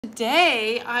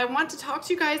Today, I want to talk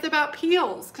to you guys about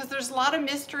peels because there's a lot of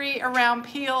mystery around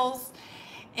peels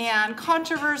and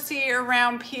controversy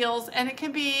around peels, and it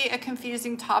can be a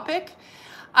confusing topic.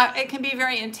 It can be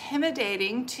very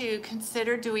intimidating to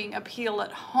consider doing a peel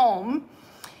at home,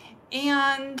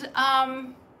 and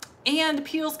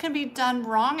peels can be done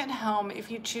wrong at home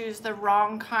if you choose the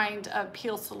wrong kind of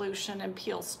peel solution and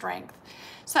peel strength.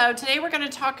 So today we're going to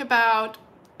talk about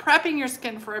prepping your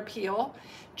skin for a peel,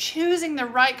 choosing the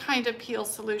right kind of peel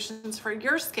solutions for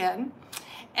your skin,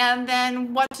 and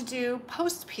then what to do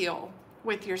post-peel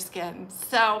with your skin.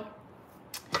 So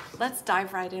let's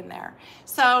dive right in there.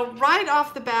 So right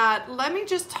off the bat, let me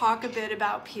just talk a bit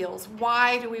about peels.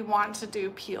 Why do we want to do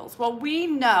peels? Well, we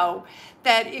know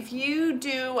that if you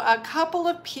do a couple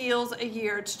of peels a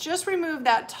year to just remove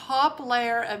that top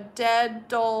layer of dead,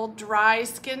 dull, dry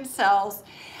skin cells,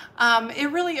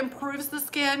 it really improves the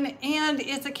skin and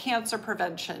is a cancer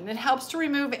prevention. It helps to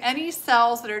remove any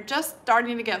cells that are just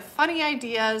starting to get funny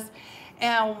ideas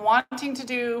and wanting to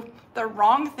do the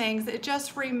wrong things. It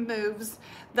just removes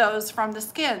those from the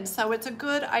skin. So it's a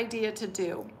good idea to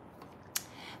do.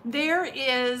 There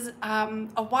is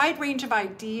a wide range of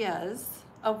ideas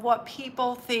of what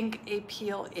people think a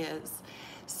peel is.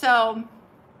 So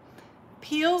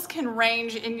peels can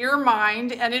range in your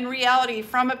mind and in reality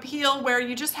from a peel where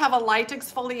you just have a light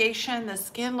exfoliation, the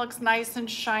skin looks nice and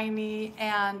shiny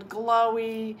and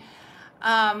glowy,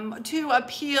 to a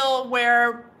peel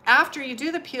where after you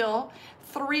do the peel,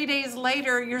 3 days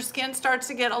later, your skin starts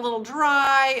to get a little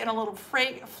dry and a little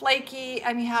flaky,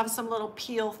 and you have some little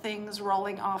peel things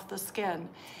rolling off the skin.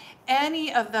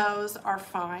 Any of those are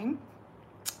fine.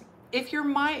 If you're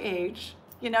my age,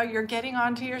 you know, you're getting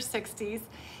onto your 60s,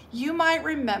 you might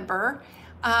remember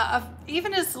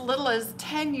even as little as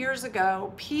 10 years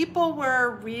ago, people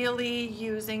were really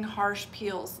using harsh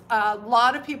peels. A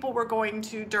lot of people were going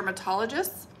to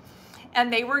dermatologists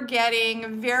and they were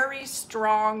getting very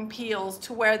strong peels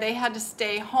to where they had to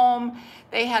stay home,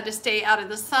 they had to stay out of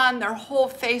the sun, their whole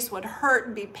face would hurt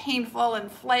and be painful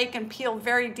and flake and peel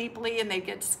very deeply, and they'd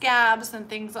get scabs and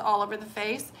things all over the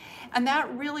face. And that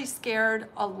really scared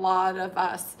a lot of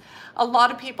us. A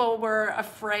lot of people were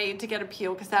afraid to get a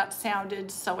peel because that sounded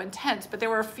so intense, but there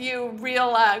were a few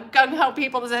real gung-ho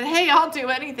people that said, hey, I'll do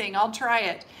anything, I'll try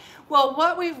it. Well,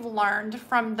 what we've learned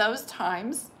from those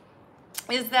times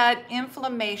is that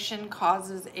inflammation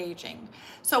causes aging.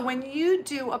 So when you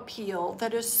do a peel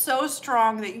that is so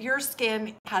strong that your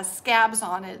skin has scabs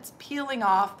on it, it's peeling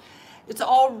off, it's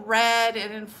all red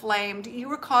and inflamed,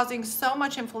 you are causing so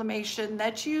much inflammation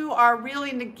that you are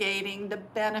really negating the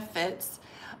benefits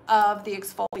of the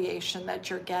exfoliation that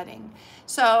you're getting.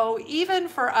 So even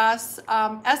for us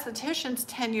estheticians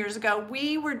 10 years ago,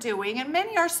 we were doing, and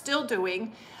many are still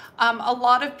doing, a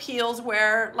lot of peels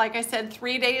where, like I said,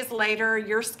 3 days later,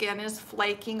 your skin is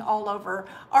flaking all over.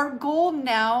 Our goal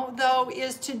now, though,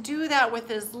 is to do that with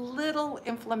as little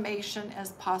inflammation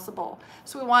as possible.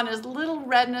 So we want as little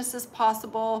redness as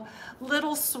possible,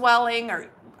 little swelling or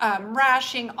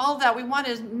rashing, all that. We want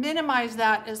to minimize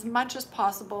that as much as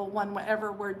possible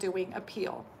whenever we're doing a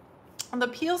peel. And the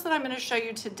peels that I'm going to show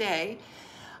you today,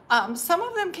 some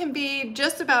of them can be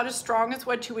just about as strong as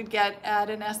what you would get at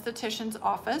an esthetician's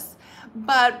office,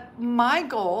 but my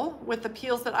goal with the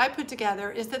peels that I put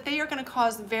together is that they are going to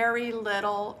cause very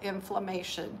little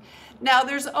inflammation. Now,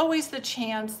 there's always the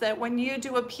chance that when you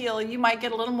do a peel, you might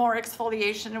get a little more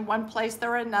exfoliation in one place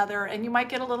or another, and you might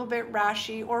get a little bit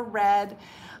rashy or red.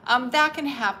 That can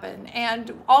happen,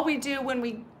 and all we do when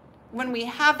we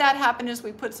have that happen is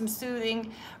we put some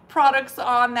soothing products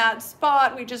on that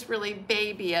spot. We just really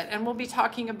baby it, and we'll be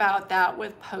talking about that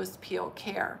with post-peel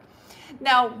care.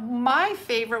 Now, my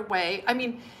favorite way,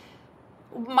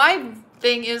 my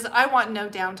thing is I want no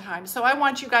downtime. So I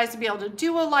want you guys to be able to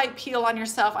do a light peel on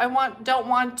yourself. Don't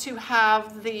want to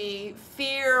have the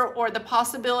fear or the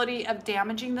possibility of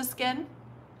damaging the skin.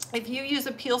 If you use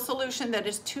a peel solution that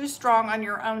is too strong on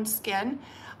your own skin,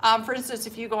 for instance,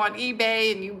 if you go on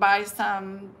eBay and you buy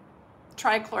some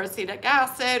trichloroacetic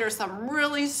acid or some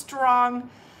really strong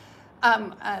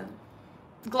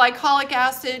glycolic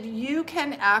acid, you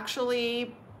can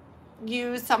actually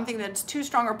use something that's too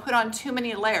strong or put on too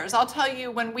many layers. I'll tell you,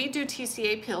 when we do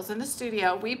TCA peels in the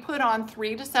studio, we put on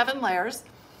 3 to 7 layers,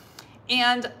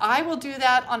 and I will do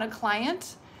that on a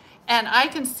client, and I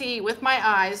can see with my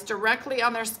eyes directly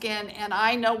on their skin, and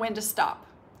I know when to stop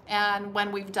and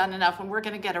when we've done enough, when we're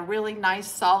going to get a really nice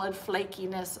solid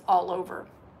flakiness all over.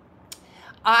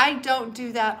 I don't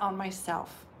do that on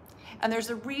myself. And there's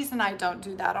a reason I don't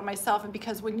do that on myself, and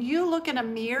because when you look in a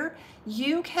mirror,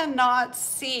 you cannot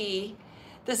see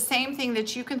the same thing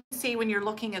that you can see when you're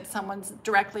looking at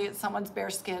directly at someone's bare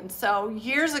skin. So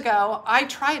years ago, I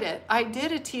tried it. I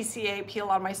did a TCA peel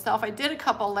on myself. I did a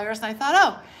couple layers and I thought,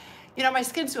 oh, you know, my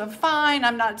skin's doing fine.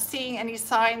 I'm not seeing any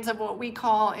signs of what we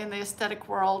call in the aesthetic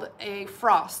world a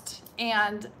frost.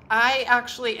 And I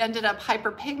actually ended up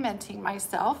hyperpigmenting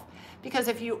myself, because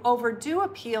if you overdo a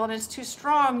peel and it's too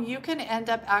strong, you can end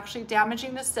up actually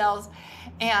damaging the cells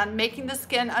and making the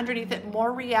skin underneath it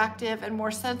more reactive and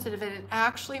more sensitive, and it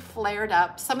actually flared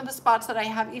up. Some of the spots that I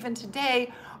have even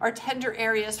today are tender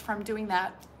areas from doing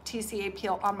that TCA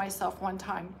peel on myself one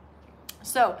time.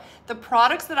 So the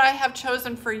products that I have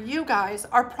chosen for you guys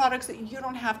are products that you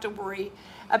don't have to worry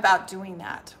about doing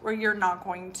that, where you're not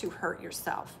going to hurt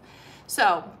yourself.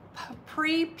 So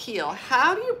pre-peel,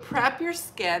 how do you prep your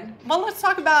skin? Well, let's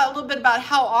talk about a little bit about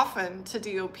how often to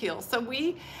do a peel. So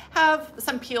we have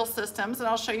some peel systems, and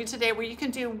I'll show you today where you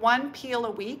can do one peel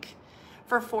a week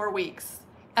for 4 weeks.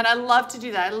 And I love to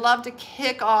do that. I love to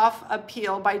kick off a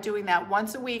peel by doing that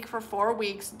once a week for 4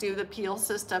 weeks. Do the peel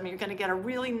system. You're going to get a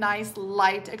really nice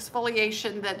light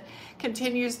exfoliation that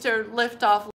continues to lift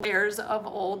off layers of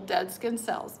old dead skin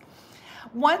cells.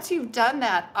 Once you've done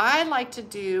that, I like to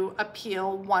do a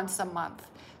peel once a month.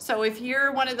 So if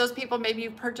you're one of those people, maybe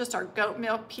you've purchased our goat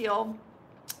milk peel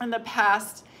in the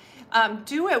past,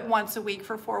 do it once a week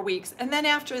for 4 weeks. And then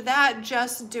after that,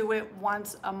 just do it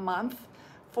once a month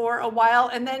for a while,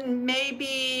 and then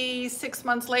maybe 6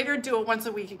 months later, do it once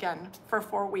a week again for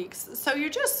 4 weeks. So you're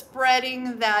just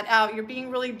spreading that out. You're being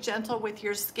really gentle with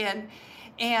your skin,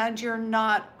 and you're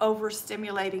not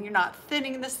overstimulating. You're not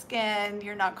thinning the skin.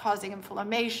 You're not causing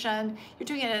inflammation. You're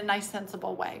doing it in a nice,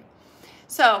 sensible way.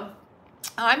 So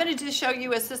I'm going to just show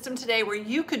you a system today where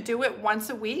you could do it once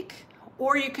a week,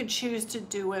 or you could choose to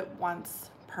do it once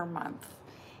per month.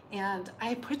 And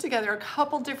I put together a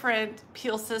couple different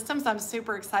peel systems. I'm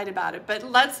super excited about it, but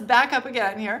let's back up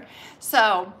again here.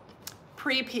 So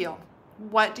pre-peel,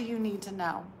 what do you need to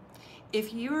know?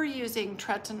 If you are using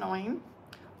tretinoin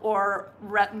or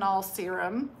retinol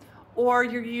serum, or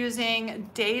you're using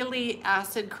daily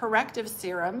acid corrective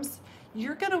serums,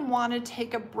 you're gonna wanna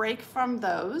take a break from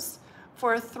those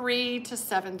for 3 to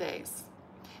 7 days.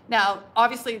 Now,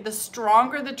 obviously, the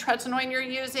stronger the tretinoin you're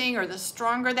using, or the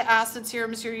stronger the acid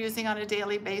serums you're using on a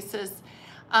daily basis,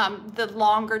 the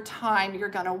longer time you're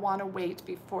gonna wanna wait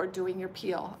before doing your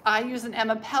peel. I use an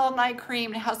Emapel night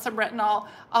cream. It has some retinol.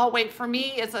 I'll wait. For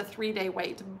me, it's a 3-day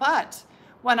wait. But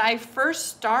when I first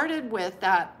started with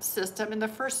that system, in the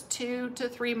first 2 to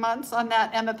 3 months on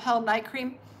that Emapel night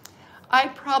cream, I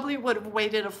probably would have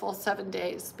waited a full 7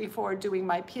 days before doing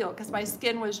my peel, because my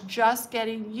skin was just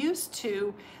getting used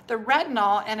to the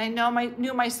retinol, and I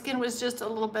knew my skin was just a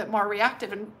little bit more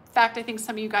reactive. In fact, I think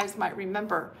some of you guys might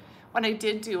remember when I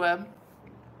did do an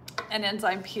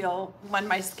enzyme peel when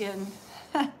my skin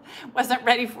wasn't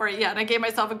ready for it yet. And I gave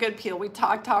myself a good peel. We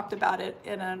talked about it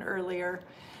in an earlier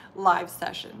live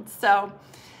session. So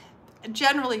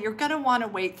generally, you're going to want to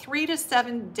wait 3 to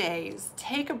 7 days,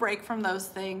 take a break from those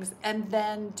things, and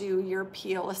then do your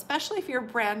peel, especially if you're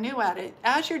brand new at it.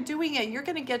 As you're doing it, you're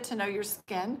going to get to know your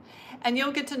skin, and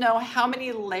you'll get to know how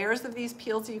many layers of these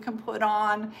peels you can put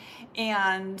on,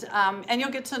 and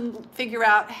you'll get to figure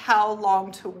out how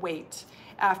long to wait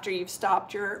after you've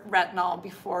stopped your retinol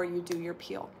before you do your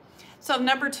peel. So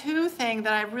number 2 thing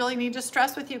that I really need to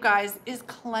stress with you guys is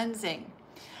cleansing.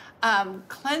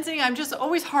 Cleansing, I'm just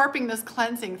always harping this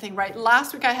cleansing thing, right?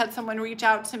 Last week I had someone reach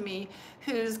out to me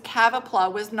whose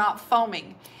cavapla was not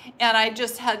foaming, and I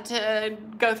just had to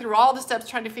go through all the steps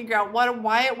trying to figure out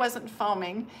why it wasn't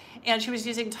foaming, and she was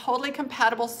using totally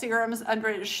compatible serums under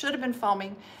it. It should have been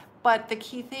foaming, but the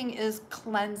key thing is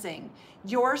cleansing.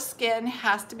 Your skin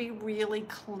has to be really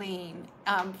clean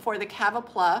for the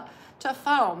cavapla to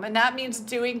foam, and that means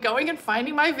going and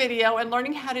finding my video and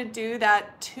learning how to do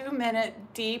that 2-minute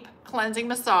deep cleansing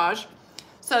massage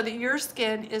so that your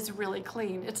skin is really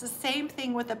clean. It's the same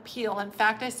thing with a peel. In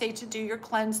fact, I say to do your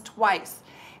cleanse twice,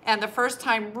 and the first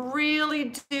time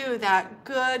really do that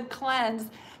good cleanse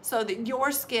so that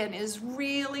your skin is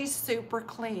really super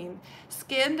clean.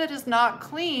 Skin that is not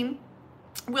clean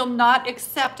will not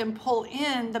accept and pull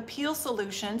in the peel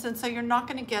solutions, and so you're not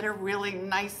going to get a really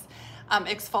nice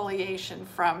exfoliation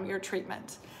from your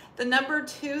treatment. The number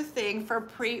 2 thing for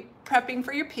prepping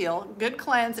for your peel, good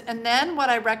cleanse, and then what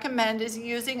I recommend is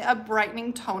using a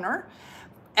brightening toner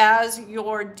as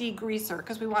your degreaser,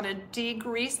 because we want to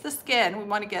degrease the skin. We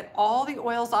want to get all the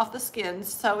oils off the skin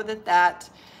so that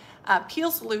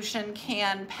peel solution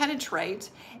can penetrate.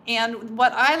 And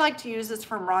what I like to use is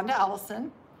from Rhonda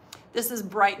Ellison. This is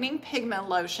brightening pigment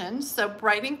lotion. So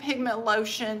brightening pigment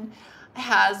lotion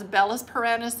has Bellus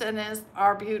perennis in it,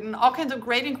 arbutin, all kinds of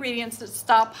great ingredients that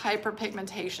stop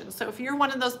hyperpigmentation. So if you're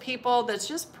one of those people that's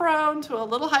just prone to a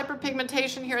little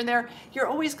hyperpigmentation here and there, you're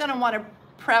always going to want to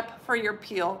prep for your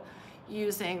peel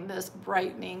using this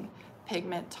brightening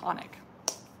pigment tonic.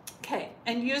 Okay,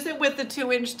 and use it with the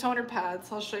 2-inch toner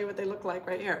pads. I'll show you what they look like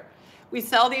right here. We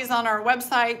sell these on our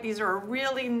website. These are a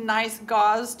really nice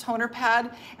gauze toner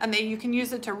pad, and you can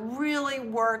use it to really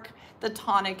work the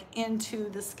tonic into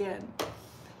the skin.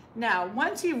 Now,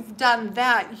 once you've done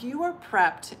that, you are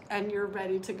prepped and you're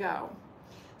ready to go.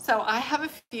 So I have a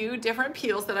few different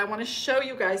peels that I want to show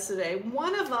you guys today.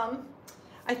 One of them,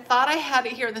 I thought I had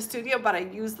it here in the studio, but I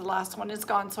used the last one. It's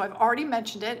gone, so I've already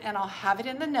mentioned it, and I'll have it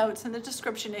in the notes in the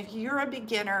description. If you're a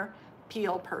beginner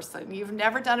peel person, you've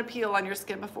never done a peel on your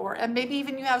skin before, and maybe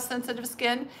even you have sensitive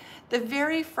skin, the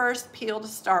very first peel to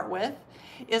start with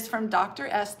is from Dr.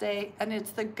 Esthé, and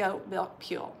it's the goat milk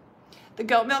peel. The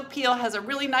goat milk peel has a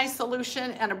really nice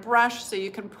solution and a brush, so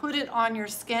you can put it on your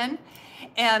skin,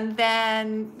 and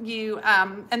then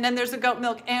there's a goat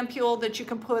milk ampule that you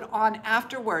can put on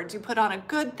afterwards. You put on a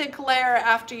good thick layer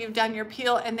after you've done your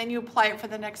peel, and then you apply it for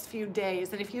the next few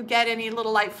days. And if you get any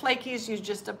little light flakies, you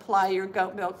just apply your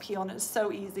goat milk peel, and it's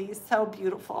so easy, so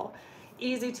beautiful,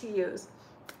 easy to use.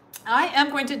 I am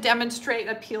going to demonstrate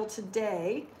a peel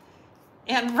today,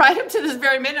 and right up to this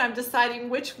very minute, I'm deciding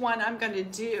which one I'm going to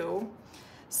do.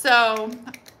 So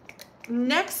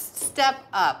next step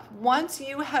up, once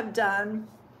you have done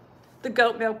the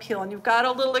goat milk peel and you've got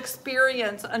a little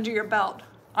experience under your belt,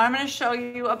 I'm going to show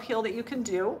you a peel that you can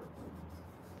do.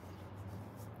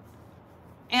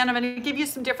 And I'm going to give you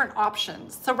some different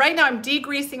options. So right now I'm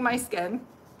degreasing my skin.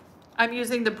 I'm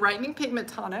using the brightening pigment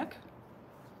tonic,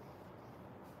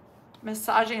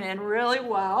 massaging in really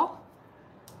well.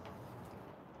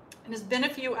 And it's been a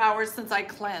few hours since I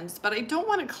cleansed, but I don't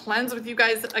want to cleanse with you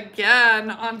guys again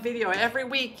on video. Every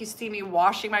week you see me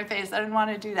washing my face. I didn't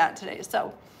want to do that today.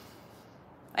 So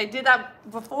I did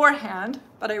that beforehand,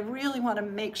 but I really want to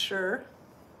make sure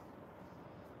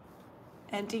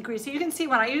and degrease. So you can see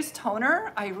when I use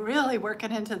toner, I really work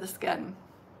it into the skin.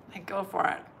 I go for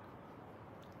it.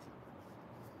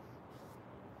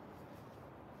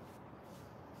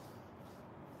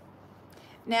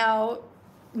 Now,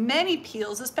 many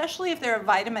peels, especially if they're a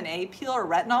vitamin A peel or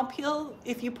retinol peel,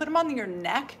 if you put them on your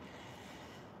neck,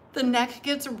 the neck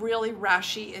gets really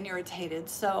rashy and irritated.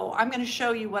 So I'm going to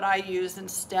show you what I use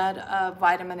instead of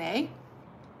vitamin A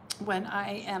when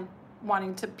I am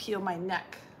wanting to peel my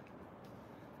neck.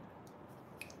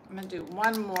 I'm going to do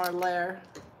one more layer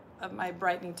of my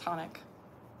brightening tonic.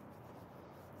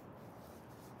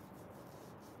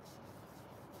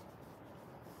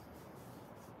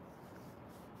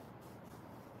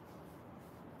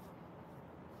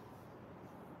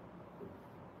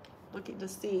 Looking to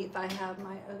see if I have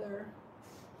my other,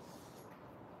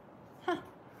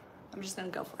 I'm just gonna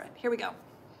go for it. Here we go.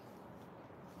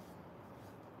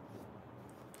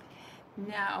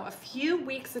 Now, a few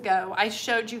weeks ago, I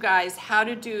showed you guys how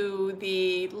to do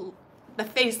the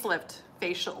facelift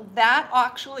facial. That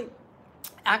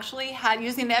actually had,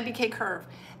 using the EBK curve,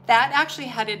 that actually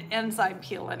had an enzyme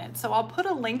peel in it. So I'll put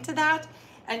a link to that,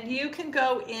 and you can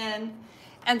go in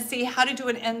and see how to do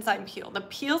an enzyme peel. The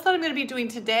peels that I'm going to be doing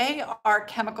today are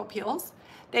chemical peels.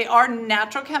 They are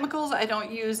natural chemicals. I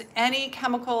don't use any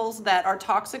chemicals that are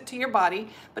toxic to your body.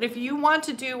 But if you want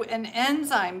to do an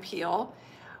enzyme peel,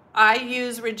 I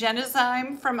use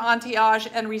Regenezyme from Anti-Age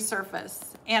and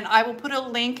Resurface. And I will put a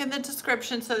link in the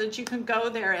description so that you can go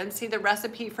there and see the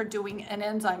recipe for doing an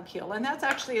enzyme peel. And that's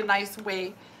actually a nice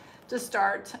way to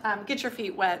start, get your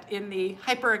feet wet in the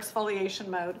hyper-exfoliation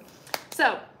mode.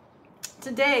 So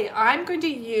today I'm going to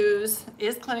use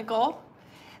Is Clinical.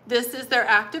 This is their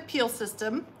active peel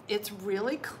system. It's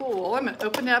really cool. I'm going to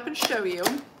open it up and show you.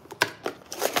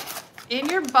 In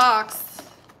your box,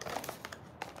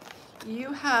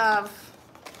 you have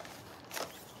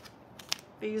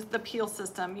the peel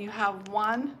system. You have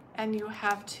 1 and you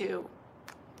have 2.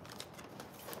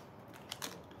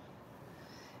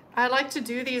 I like to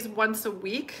do these once a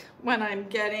week when I'm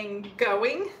getting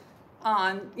going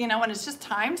on, when it's just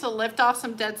time to lift off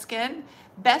some dead skin.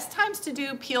 Best times to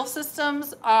do peel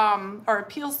systems or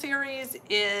peel series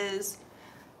is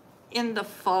in the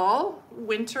fall,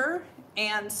 winter,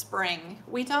 and spring.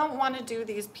 We don't want to do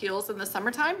these peels in the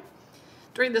summertime.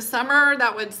 During the summer,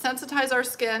 that would sensitize our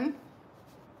skin,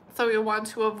 so we want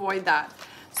to avoid that.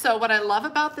 So what I love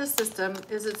about this system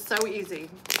is it's so easy.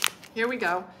 Here we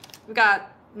go. We've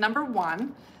got number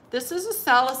 1. This is a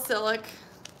salicylic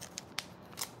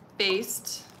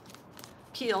based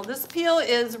peel. This peel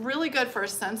is really good for a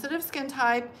sensitive skin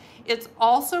type. It's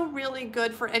also really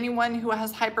good for anyone who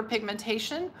has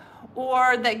hyperpigmentation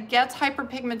or that gets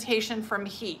hyperpigmentation from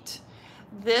heat.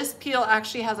 This peel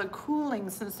actually has a cooling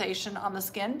sensation on the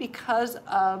skin because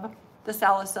of the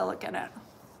salicylic in it.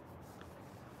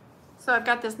 So I've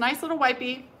got this nice little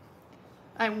wipey.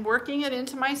 I'm working it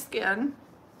into my skin.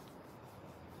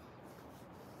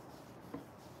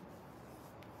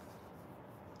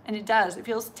 And it does, it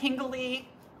feels tingly.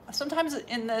 Sometimes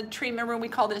in the treatment room we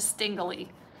call this stingly.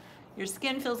 Your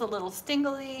skin feels a little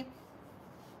stingly.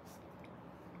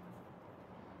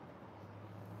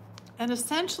 And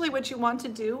essentially what you want to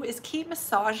do is keep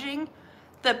massaging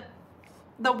the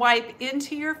wipe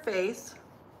into your face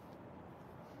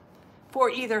for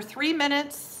either 3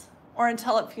 minutes or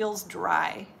until it feels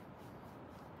dry.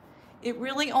 It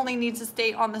really only needs to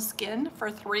stay on the skin for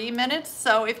 3 minutes.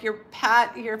 So if your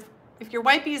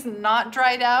wipey is not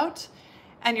dried out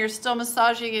and you're still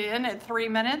massaging it in at 3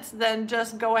 minutes, then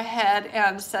just go ahead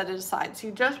and set it aside. So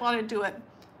you just want to do it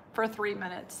for 3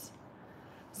 minutes.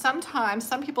 Sometimes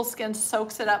some people's skin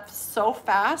soaks it up so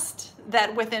fast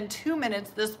that within 2 minutes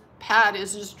this pad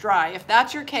is just dry. If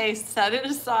that's your case, set it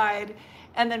aside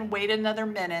and then wait another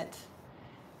minute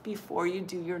before you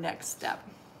do your next step.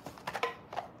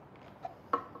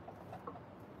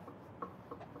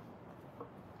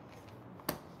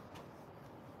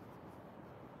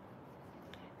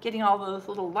 Getting all those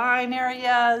little line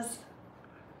areas,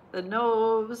 the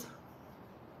nose,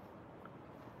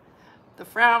 the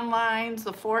frown lines,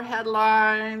 the forehead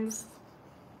lines.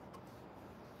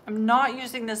 I'm not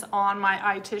using this on my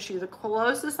eye tissue. The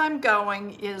closest I'm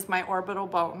going is my orbital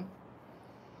bone.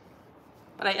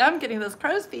 But I am getting those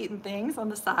crow's feet and things on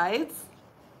the sides.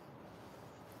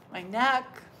 My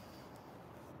neck,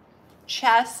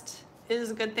 chest is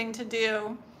a good thing to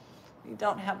do. You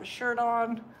don't have a shirt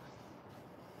on.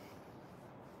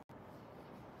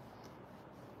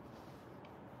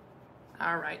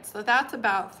 All right, so that's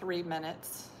about 3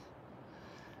 minutes.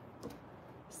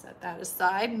 Set that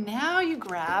aside. Now you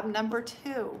grab number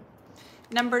 2.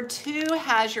 Number 2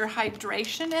 has your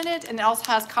hydration in it, and it also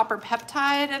has copper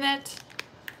peptide in it.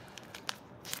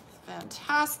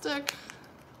 Fantastic.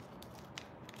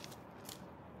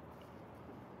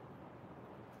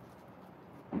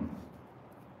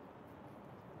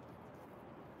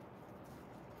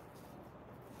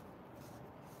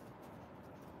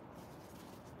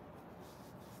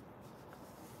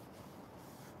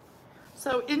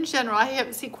 So in general,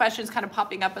 I see questions kind of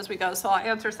popping up as we go, so I'll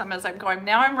answer some as I'm going.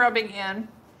 Now I'm rubbing in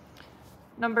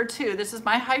number 2. This is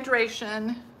my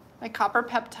hydration, my copper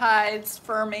peptides,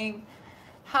 firming.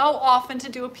 How often to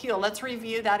do a peel? Let's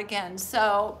review that again.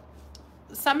 So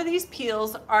some of these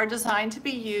peels are designed to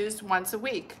be used once a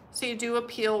week. So you do a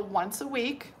peel once a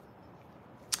week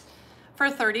for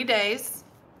 30 days.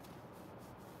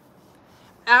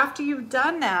 After you've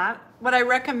done that, what I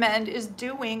recommend is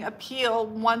doing a peel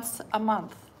once a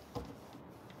month.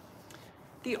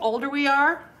 The older we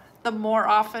are, the more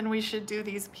often we should do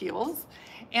these peels.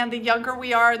 And the younger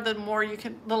we are, the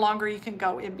longer you can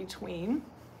go in between.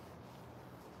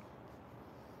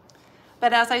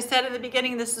 But as I said at the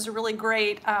beginning, this is really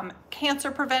great cancer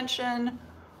prevention.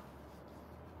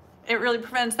 It really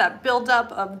prevents that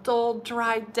buildup of dull,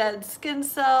 dry, dead skin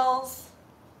cells.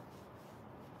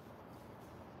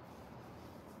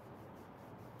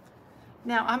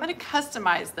 Now I'm going to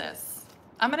customize this.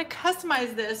 I'm going to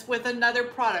customize this with another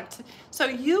product. So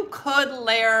you could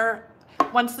layer,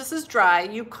 once this is dry,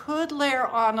 you could layer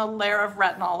on a layer of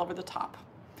retinol over the top.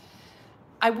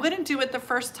 I wouldn't do it the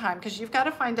first time because you've got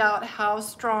to find out how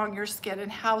strong your skin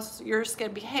and how your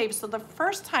skin behaves. So the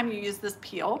first time you use this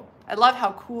peel, I love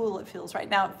how cool it feels right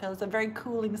now. It feels a very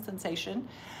cooling sensation.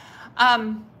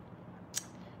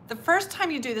 The first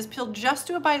time you do this peel, just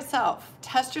do it by itself.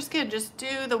 Test your skin, just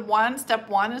do the step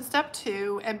 1 and step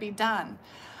 2 and be done.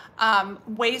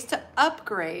 Ways to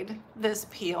upgrade this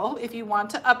peel, if you want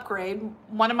to upgrade,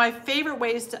 one of my favorite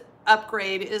ways to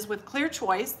upgrade is with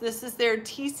ClearChoice. This is their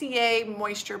TCA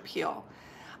Moisture Peel.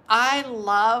 I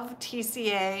love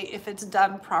TCA if it's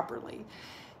done properly.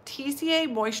 TCA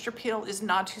Moisture Peel is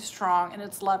not too strong and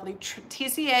it's lovely.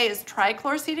 TCA is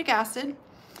trichloroacetic acid.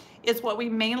 It's what we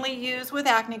mainly use with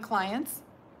acne clients.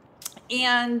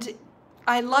 And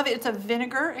I love it. It's a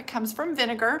vinegar. It comes from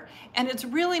vinegar and it's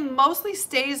really mostly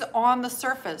stays on the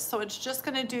surface. So it's just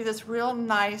going to do this real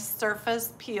nice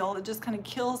surface peel. It just kind of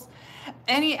kills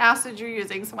any acid you're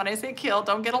using. So when I say kill,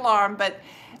 don't get alarmed. But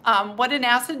what an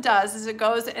acid does is it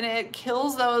goes and it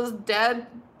kills those dead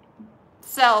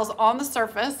cells on the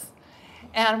surface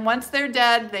And once they're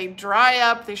dead, they dry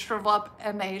up, they shrivel up,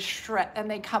 and they shred,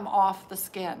 and they come off the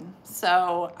skin.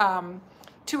 So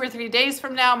 2 or 3 days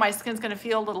from now, my skin's gonna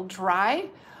feel a little dry,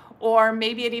 or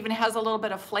maybe it even has a little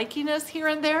bit of flakiness here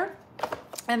and there,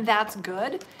 and that's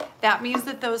good. That means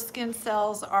that those skin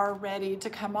cells are ready to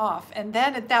come off. And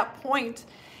then at that point,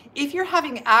 if you're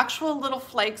having actual little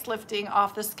flakes lifting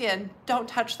off the skin, don't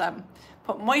touch them.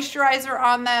 Put moisturizer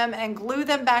on them and glue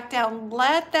them back down.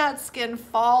 Let that skin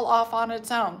fall off on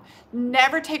its own.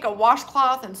 Never take a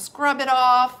washcloth and scrub it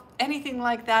off, anything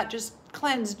like that. Just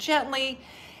cleanse gently.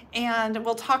 And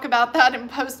we'll talk about that in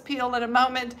post-peel in a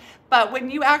moment. But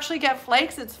when you actually get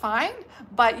flakes, it's fine,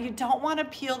 but you don't want to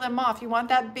peel them off. You want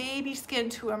that baby skin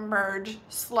to emerge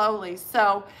slowly.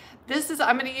 So this is,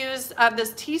 I'm going to use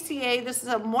this TCA. This is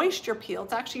a moisture peel.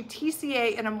 It's actually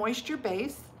TCA in a moisture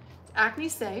base. It's acne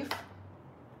safe.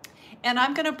 And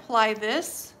I'm going to apply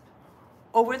this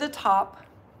over the top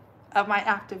of my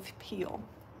active peel.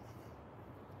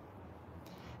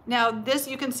 Now this,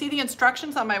 you can see the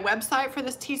instructions on my website for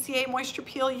this TCA moisture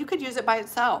peel. You could use it by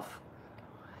itself.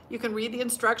 You can read the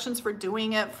instructions for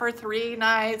doing it for 3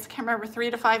 nights, can't remember, 3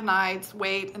 to 5 nights,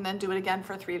 wait, and then do it again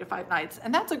for 3 to 5 nights.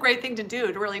 And that's a great thing to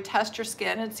do, to really test your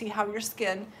skin and see how your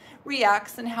skin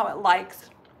reacts and how it likes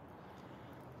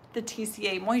the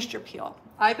TCA moisture peel.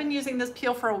 I've been using this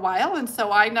peel for a while, and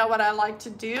so I know what I like to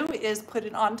do is put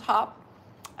it on top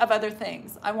of other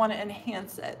things. I want to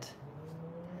enhance it.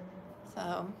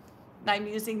 So I'm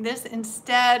using this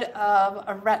instead of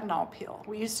a retinol peel.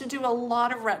 We used to do a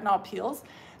lot of retinol peels,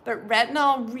 but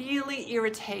retinol really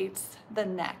irritates the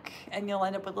neck, and you'll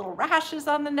end up with little rashes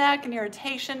on the neck and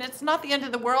irritation. It's not the end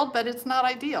of the world, but it's not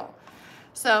ideal.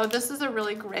 So this is a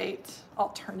really great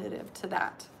alternative to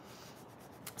that.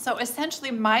 So essentially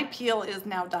my peel is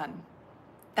now done.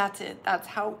 That's it. That's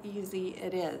how easy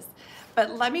it is.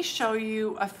 But let me show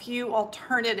you a few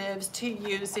alternatives to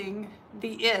using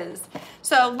the Is.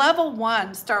 So level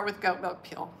 1, start with goat milk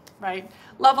peel, right?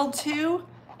 Level 2,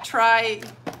 try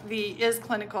the Is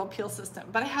Clinical Peel System.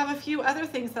 But I have a few other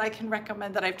things that I can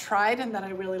recommend that I've tried and that I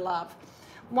really love.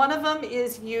 One of them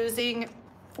is using,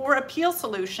 for a peel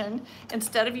solution,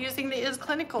 instead of using the Is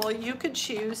Clinical, you could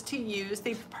choose to use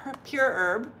the Pure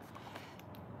Herb.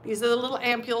 These are the little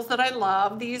ampules that I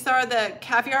love. These are the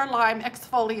Caviar Lime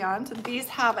Exfoliant. These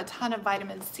have a ton of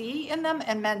vitamin C in them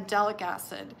and mandelic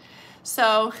acid.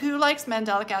 So who likes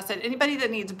mandelic acid? Anybody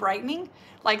that needs brightening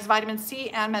likes vitamin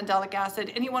C and mandelic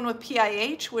acid. Anyone with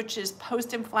PIH, which is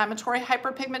post-inflammatory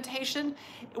hyperpigmentation,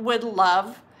 would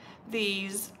love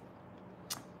these,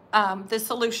 this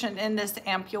solution in this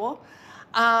ampule.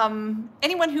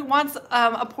 Anyone who wants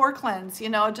a pore cleanse, you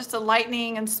know, just a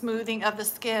lightening and smoothing of the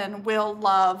skin, will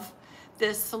love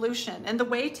this solution. And the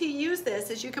way to use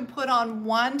this is you can put on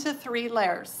 1 to 3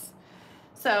 layers.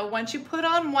 So once you put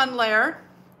on 1 layer,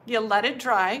 you let it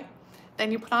dry.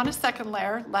 Then you put on a 2nd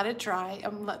layer, let it dry,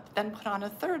 and then put on a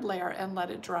 3rd layer and let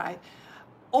it dry.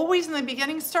 Always in the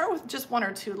beginning, start with just 1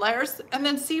 or 2 layers and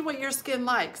then see what your skin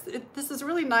likes. This is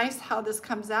really nice how this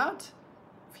comes out.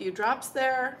 A few drops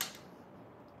there.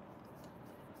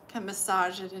 Can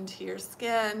massage it into your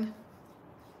skin,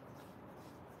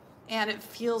 and it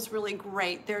feels really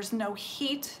great. There's no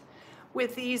heat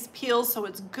with these peels, so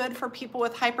it's good for people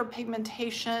with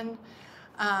hyperpigmentation.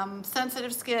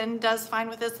 Sensitive skin does fine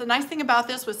with this. The nice thing about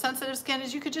this with sensitive skin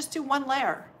is you could just do 1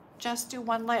 layer. Just do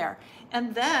 1 layer.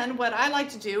 And then what I like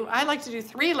to do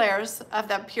 3 layers of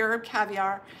that Pure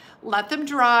Caviar, let them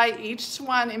dry, each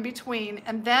one in between,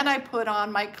 and then I put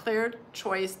on my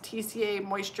ClearChoice TCA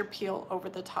Moisture Peel over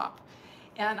the top.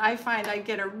 And I find I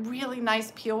get a really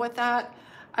nice peel with that.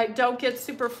 I don't get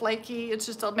super flaky. It's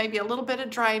just maybe a little bit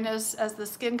of dryness as the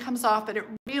skin comes off, but it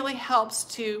really helps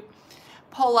to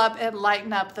pull up and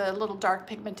lighten up the little dark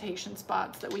pigmentation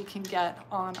spots that we can get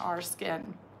on our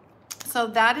skin. So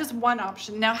that is one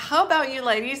option. Now, how about you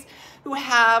ladies who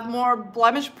have more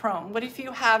blemish prone? What if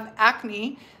you have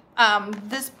acne?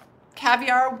 This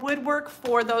caviar would work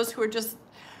for those who are just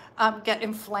get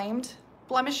inflamed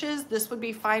blemishes. This would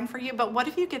be fine for you. But what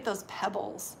if you get those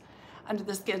pebbles under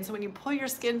the skin? So when you pull your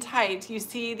skin tight, you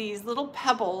see these little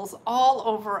pebbles all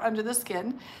over under the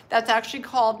skin. That's actually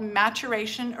called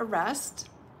maturation arrest.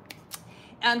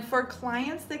 And for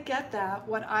clients that get that,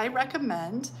 what I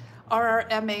recommend are our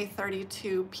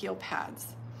MA32 peel pads.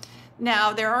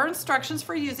 Now, there are instructions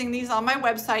for using these on my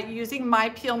website using my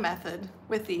peel method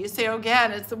with these. So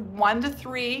again, it's 1 to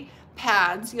 3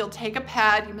 pads. You'll take a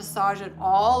pad, you massage it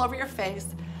all over your face,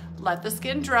 let the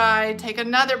skin dry, take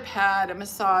another pad and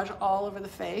massage all over the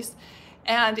face.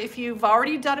 And if you've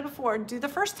already done it before, do the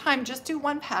first time, just do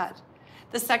 1 pad.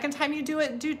 The second time you do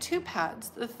it, do 2 pads.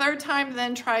 The third time,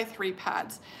 then try 3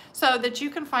 pads so that you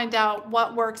can find out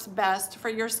what works best for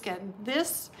your skin.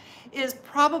 This is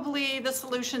probably the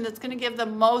solution that's going to give the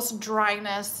most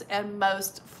dryness and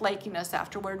most flakiness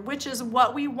afterward, which is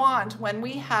what we want when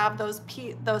we have those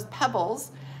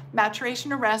pebbles,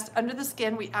 maturation arrest under the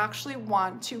skin. We actually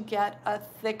want to get a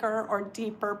thicker or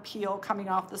deeper peel coming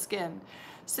off the skin.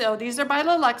 So these are by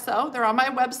Lelexo. They're on my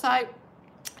website.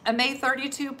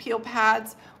 MA32 peel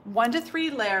pads, 1 to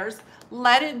 3 layers.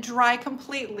 Let it dry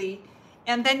completely,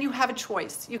 and then you have a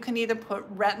choice. You can either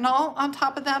put retinol on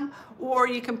top of them, or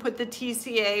you can put the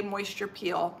TCA Moisture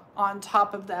Peel on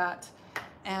top of that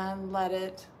and let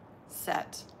it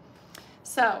set.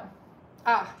 So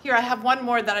here I have one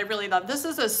more that I really love. This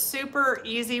is a super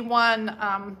easy one.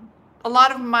 A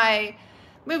lot of my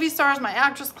movie stars, my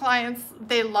actress clients,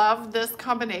 they love this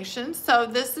combination. So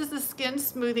this is the Skin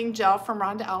Smoothing Gel from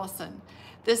Rhonda Allison.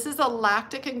 This is a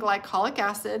lactic and glycolic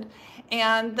acid,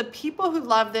 and the people who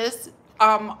love this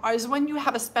is when you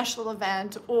have a special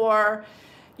event, or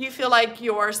you feel like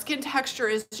your skin texture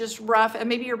is just rough and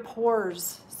maybe your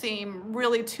pores seem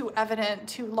really too evident,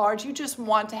 too large. You just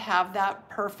want to have that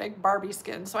perfect Barbie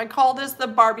skin. So I call this the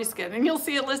Barbie skin, and you'll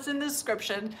see it listed in the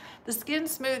description, the Skin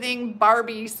Smoothing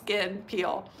Barbie Skin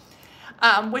Peel.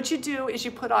 What you do is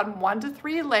you put on 1 to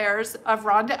 3 layers of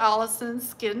Rhonda Allison's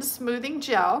Skin Smoothing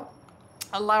Gel,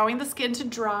 allowing the skin to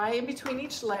dry in between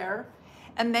each layer.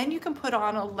 And then you can put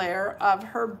on a layer of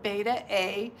her Beta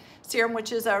A serum,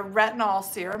 which is a retinol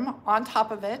serum, on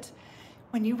top of it.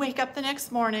 When you wake up the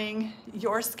next morning,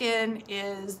 your skin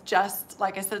is just,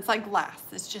 like I said, it's like glass.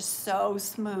 It's just so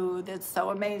smooth. It's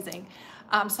so amazing.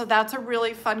 So that's a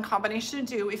really fun combination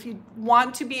to do. If you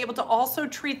want to be able to also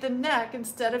treat the neck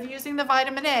instead of using the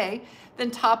vitamin A,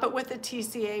 then top it with the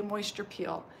TCA Moisture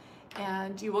Peel,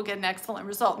 and you will get an excellent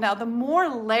result. Now, the more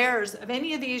layers of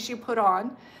any of these you put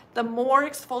on, the more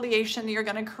exfoliation you're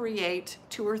going to create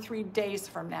 2 or 3 days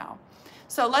from now.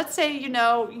 So let's say, you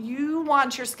know, you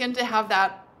want your skin to have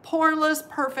that poreless,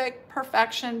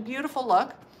 perfection, beautiful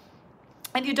look,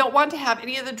 and you don't want to have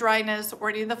any of the dryness or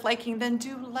any of the flaking, then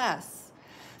do less.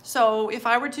 So if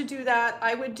I were to do that,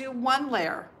 I would do 1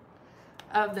 layer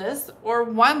of this, or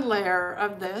 1 layer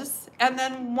of this, and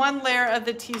then 1 layer of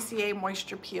the TCA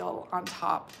Moisture Peel on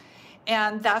top.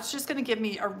 And that's just gonna give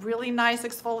me a really nice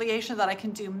exfoliation that I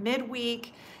can do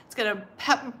midweek. It's gonna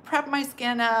pep my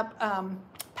skin up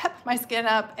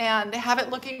and have it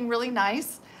looking really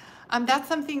nice. That's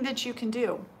something that you can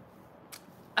do.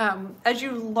 As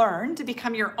you learn to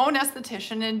become your own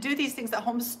esthetician and do these things at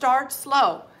home, start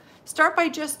slow. Start by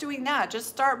just doing that. Just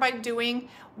start by doing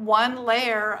 1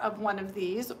 layer of one of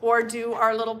these, or do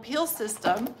our little peel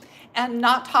system and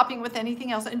not topping with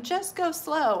anything else, and just go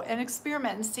slow and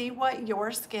experiment and see what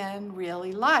your skin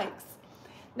really likes.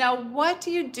 Now, what do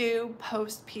you do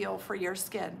post-peel for your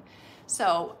skin?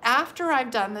 So after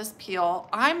I've done this peel,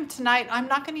 I'm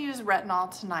not going to use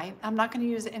retinol tonight. I'm not going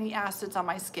to use any acids on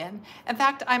my skin. In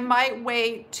fact, I might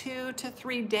wait 2 to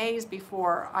 3 days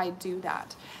before I do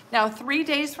that. Now, 3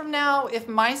 days from now, if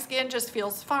my skin just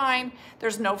feels fine,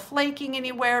 there's no flaking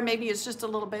anywhere, maybe it's just a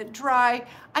little bit dry,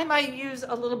 I might use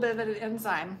a little bit of an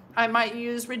enzyme. I might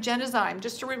use Regenezyme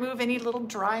just to remove any little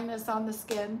dryness on the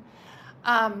skin.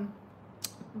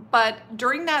 But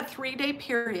during that 3-day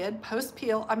period,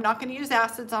 post-peel, I'm not going to use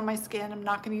acids on my skin. I'm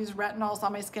not going to use retinols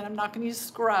on my skin. I'm not going to use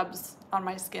scrubs on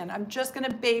my skin. I'm just going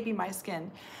to baby my skin.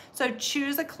 So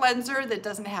choose a cleanser that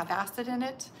doesn't have acid in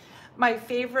it. My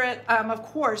favorite, of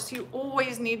course, you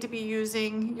always need to be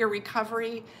using your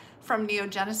recovery from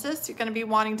Neogenesis. You're going to be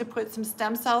wanting to put some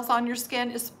stem cells on your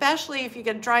skin, especially if you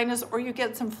get dryness or you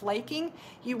get some flaking.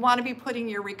 You want to be putting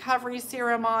your recovery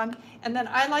serum on. And then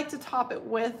I like to top it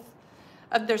with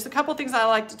there's a couple things I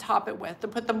like to top it with to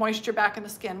put the moisture back in the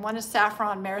skin. One is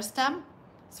saffron meristem.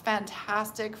 It's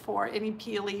fantastic for any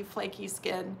peely, flaky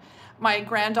skin. My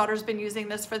granddaughter's been using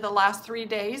this for the last 3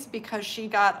 days because she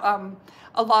got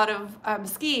a lot of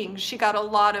skiing. She got a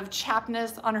lot of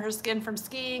chappedness on her skin from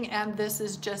skiing, and this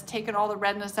is just taking all the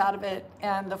redness out of it,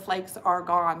 and the flakes are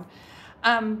gone.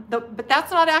 But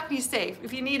that's not acne safe.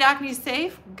 If you need acne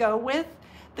safe, go with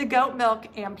the goat milk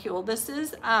ampule. This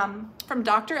is from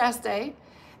Dr. Esthé.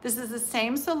 This is the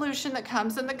same solution that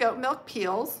comes in the goat milk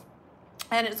peels,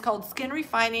 and it's called Skin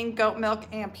Refining Goat Milk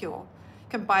Ampule. You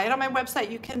can buy it on my website.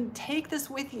 You can take this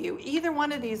with you, either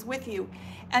one of these with you,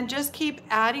 and just keep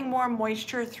adding more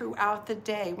moisture throughout the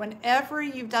day. Whenever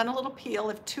you've done a little peel,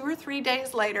 if 2 or 3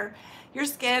 days later your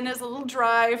skin is a little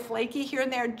dry, flaky here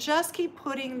and there, just keep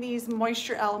putting these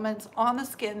moisture elements on the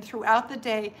skin throughout the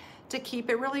day to keep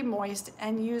it really moist,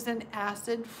 and use an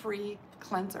acid-free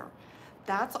cleanser.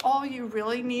 That's all you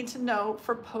really need to know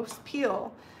for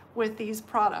post-peel with these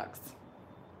products.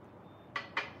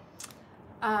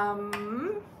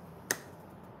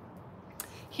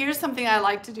 Here's something I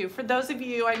like to do. For those of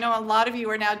you, I know a lot of you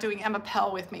are now doing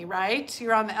Emapel with me, right?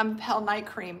 You're on the Emapel night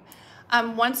cream.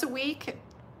 Once a week,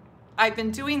 I've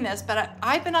been doing this, but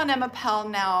I've been on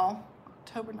Emapel now,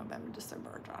 October, November,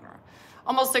 December, January,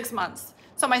 almost 6 months.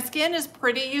 So my skin is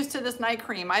pretty used to this night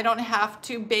cream. I don't have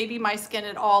to baby my skin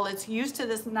at all. It's used to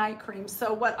this night cream.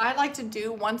 So what I like to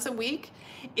do once a week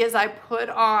is I put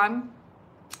on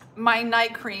my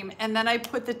night cream and then I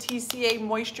put the TCA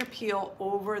Moisture Peel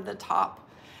over the top.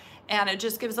 And it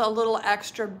just gives a little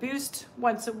extra boost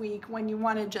once a week when you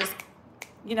want to just,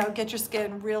 you know, get your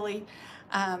skin really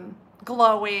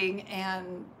glowing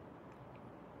and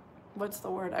what's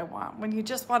the word I want? When you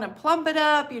just want to plump it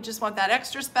up, you just want that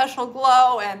extra special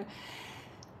glow and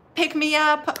pick me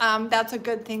up, that's a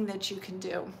good thing that you can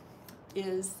do.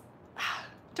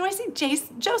 Do I see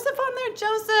Joseph on there?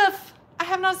 Joseph, I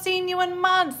have not seen you in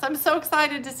months. I'm so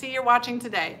excited to see you're watching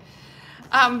today.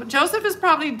 Joseph has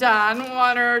probably done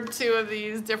 1 or 2 of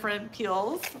these different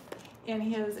peels in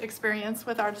his experience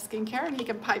with Art of Skincare, and he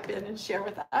can pipe in and share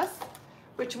with us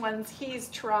which ones he's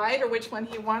tried or which one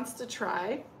he wants to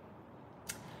try.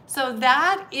 So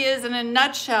that is, in a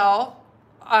nutshell,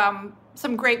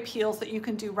 some great peels that you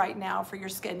can do right now for your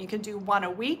skin. You can do 1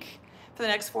 a week for the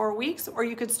next 4 weeks, or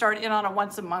you could start in on a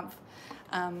once a month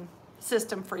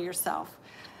system for yourself.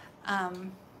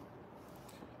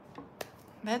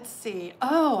 Let's see.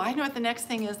 Oh, I know what the next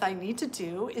thing is I need to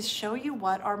do is show you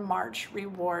what our March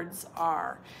rewards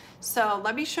are. So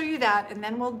let me show you that and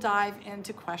then we'll dive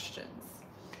into questions.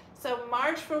 So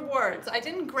March rewards, I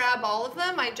didn't grab all of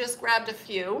them, I just grabbed a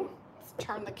few. Let's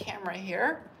turn the camera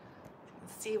here.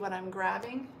 Let's see what I'm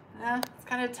grabbing. It's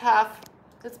kind of tough,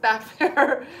 it's back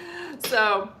there.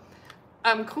 So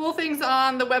cool things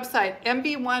on the website,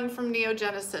 MB1 from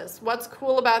Neogenesis. What's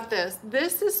cool about this?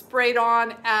 This is sprayed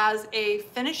on as a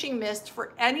finishing mist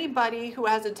for anybody who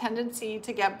has a tendency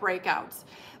to get breakouts.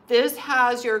 This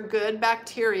has your good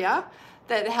bacteria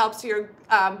that helps you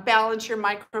balance your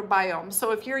microbiome.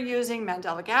 So if you're using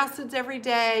mandelic acids every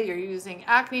day, you're using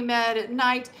Acne Med at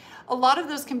night, a lot of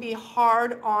those can be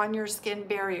hard on your skin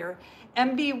barrier.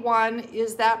 MB1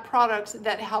 is that product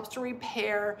that helps to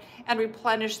repair and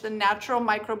replenish the natural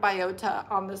microbiota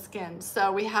on the skin.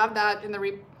 So we have that in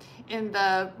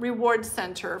the reward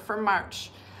center for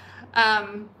March.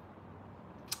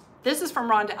 This is from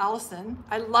Rhonda Allison.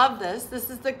 I love this. This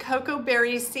is the Cocoa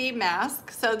Berry Sea Mask.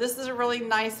 So this is a really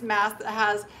nice mask that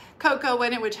has cocoa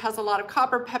in it, which has a lot of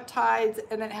copper peptides,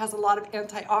 and it has a lot of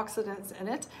antioxidants in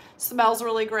it. Smells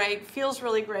really great, feels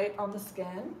really great on the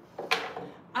skin.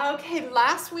 Okay,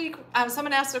 last week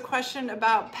someone asked a question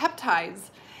about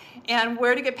peptides and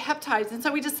where to get peptides. And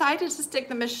so we decided to stick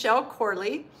the Michelle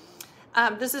Corley.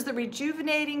 This is the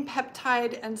Rejuvenating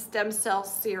Peptide and Stem Cell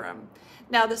Serum.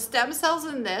 Now the stem cells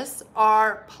in this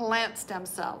are plant stem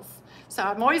cells. So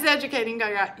I'm always educating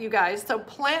you guys. So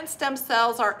plant stem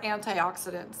cells are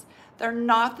antioxidants. They're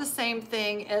not the same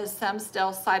thing as stem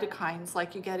cell cytokines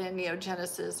like you get in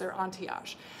Neogenesis or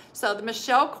Anti-Age. So the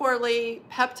Michelle Corley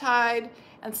Peptide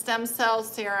and Stem Cell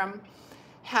Serum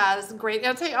has great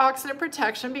antioxidant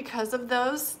protection because of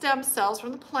those stem cells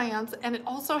from the plants, and it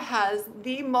also has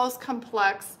the most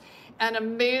complex and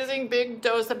amazing big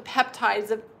dose of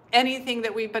peptides of anything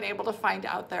that we've been able to find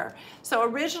out there. So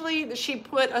originally she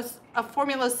put a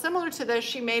formula similar to this.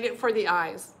 She made it for the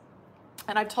eyes.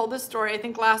 And I've told this story, I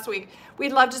think last week. We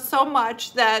loved it so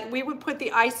much that we would put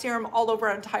the eye serum all over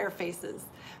our entire faces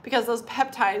because those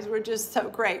peptides were just so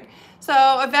great.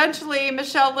 So eventually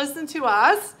Michelle listened to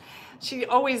us. She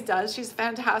always does. She's a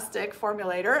fantastic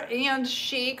formulator, and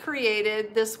she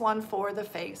created this one for the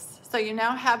face. So you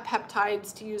now have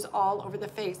peptides to use all over the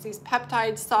face. These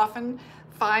peptides soften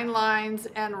fine lines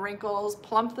and wrinkles,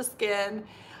 plump the skin,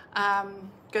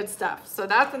 good stuff. So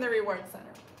that's in the Reward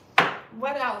Center.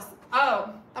 What else?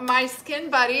 Oh, My Skin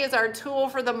Buddy is our tool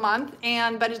for the month,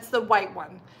 but it's the white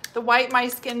one. The white My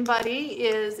Skin Buddy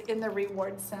is in the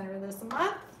Reward Center this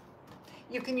month.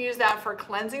 You can use that for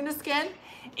cleansing the skin,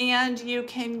 and you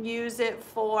can use it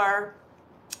for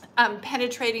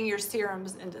penetrating your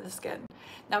serums into the skin.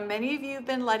 Now, many of you have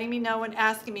been letting me know and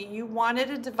asking me, you wanted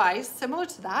a device similar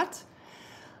to that.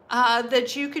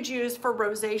 that you could use for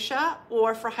rosacea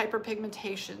or for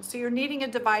hyperpigmentation. So you're needing a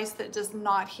device that does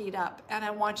not heat up. And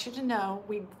I want you to know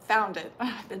we found it.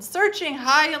 I've been searching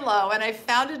high and low and I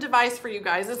found a device for you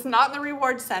guys. It's not in the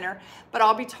Reward Center, but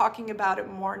I'll be talking about it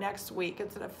more next week.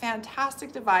 It's a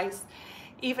fantastic device.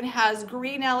 Even has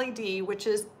green LED, which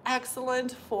is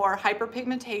excellent for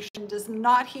hyperpigmentation, does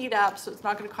not heat up, so it's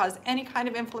not going to cause any kind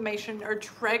of inflammation or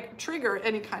trigger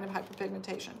any kind of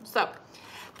hyperpigmentation. So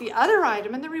the other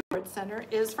item in the Reward Center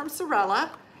is from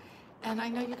Sorella, and I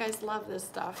know you guys love this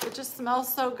stuff. It just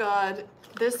smells so good.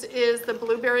 This is the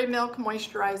Blueberry Milk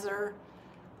Moisturizer.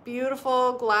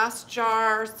 Beautiful glass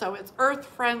jar, so it's earth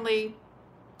friendly.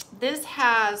 This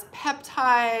has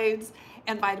peptides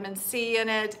and vitamin C in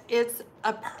it. It's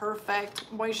a perfect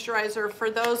moisturizer for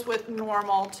those with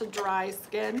normal to dry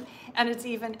skin, and it's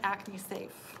even acne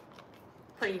safe.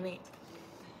 Pretty neat.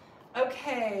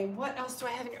 Okay, what else do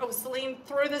I have here? Oh, Celine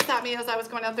threw this at me as I was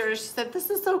going out there. She said,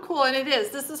 this is so cool, and it is.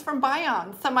 This is from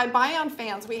Bion. So my Bion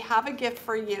fans, we have a gift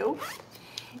for you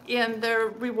in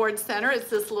the Reward Center. It's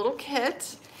this little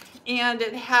kit, and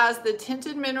it has the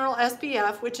tinted mineral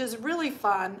SPF, which is really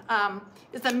fun.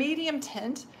 It's a medium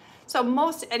tint, so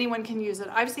most anyone can use it.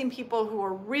 I've seen people who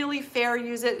are really fair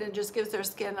use it, and it just gives their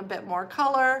skin a bit more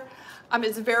color.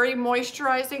 It's very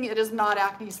moisturizing. It is not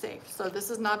acne safe. So this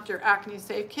is not your acne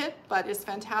safe kit, but it's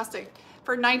fantastic.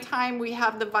 For nighttime, we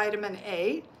have the vitamin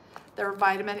A. Their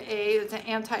vitamin A is an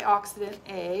antioxidant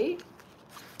A.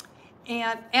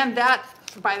 And that,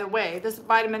 by the way, this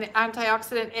vitamin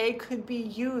antioxidant A could be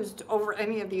used over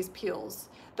any of these peels.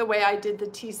 The way I did the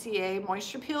TCA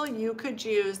Moisture Peel, you could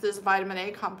use this vitamin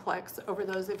A complex over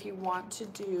those if you want to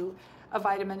do a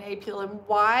vitamin A peel. And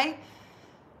why?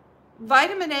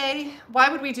 Vitamin A, why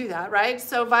would we do that, right?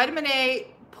 So vitamin A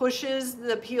pushes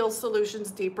the peel solutions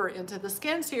deeper into the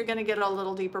skin, so you're gonna get a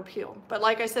little deeper peel. But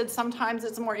like I said, sometimes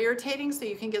it's more irritating, so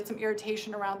you can get some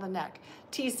irritation around the neck.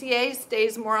 TCA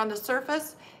stays more on the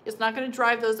surface. It's not gonna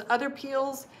drive those other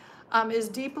peels as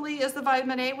deeply as the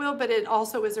vitamin A will, but it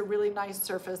also is a really nice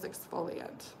surface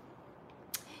exfoliant.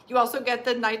 You also get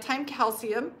the nighttime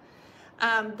calcium.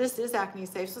 This is acne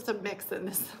safe, so it's a mix in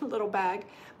this little bag.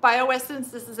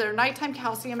 BioEssence, this is their nighttime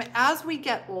calcium. As we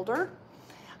get older,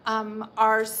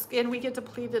 our skin, we get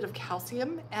depleted of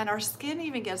calcium, and our skin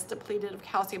even gets depleted of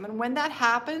calcium. And when that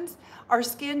happens, our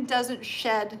skin doesn't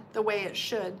shed the way it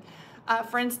should.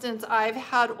 For instance, I've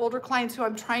had older clients who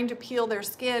I'm trying to peel their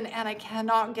skin and I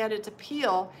cannot get it to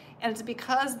peel, and it's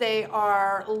because they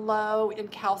are low in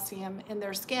calcium in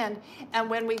their skin. And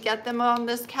when we get them on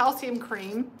this calcium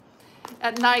cream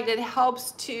at night, it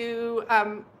helps to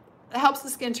the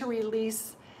skin to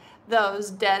release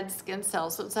those dead skin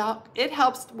cells. So it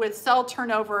helps with cell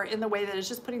turnover in the way that it's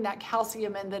just putting that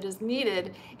calcium in that is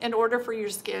needed in order for your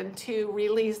skin to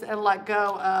release and let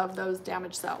go of those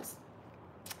damaged cells.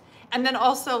 And then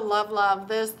also love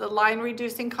this, the line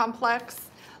reducing complex.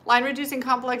 Line reducing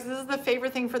complex, this is the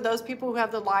favorite thing for those people who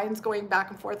have the lines going back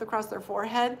and forth across their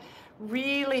forehead.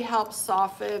 Really helps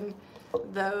soften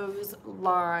those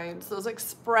lines, those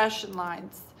expression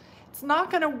lines. It's not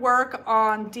gonna work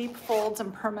on deep folds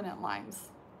and permanent lines,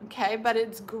 okay? But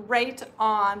it's great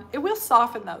on, it will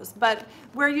soften those, but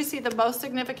where you see the most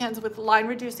significance with line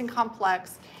reducing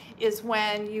complex is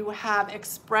when you have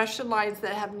expression lines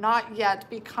that have not yet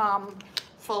become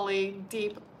fully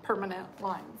deep permanent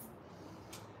lines.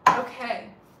 Okay,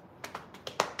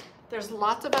 there's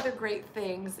lots of other great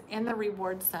things in the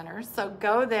Reward Center, so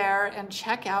go there and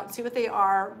check out, see what they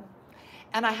are.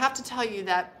 And I have to tell you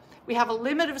that we have a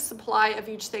limited supply of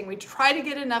each thing. We try to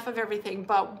get enough of everything,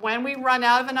 but when we run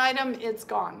out of an item, it's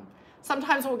gone.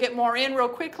 Sometimes we'll get more in real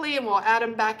quickly and we'll add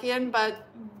them back in, but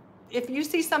if you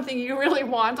see something you really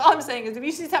want, all I'm saying is if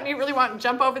you see something you really want,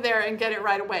 jump over there and get it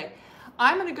right away.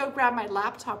 I'm gonna go grab my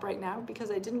laptop right now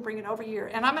because I didn't bring it over here,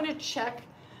 and I'm gonna check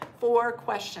for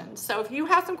questions. So if you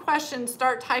have some questions,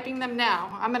 start typing them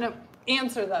now. I'm gonna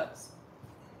answer those.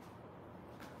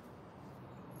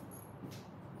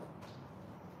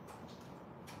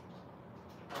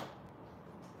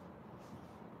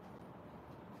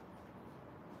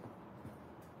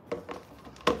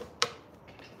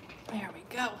 There we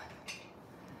go.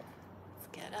 Let's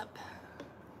get up.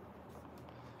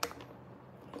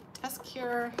 Desk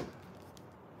here.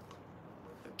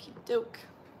 Okie doke.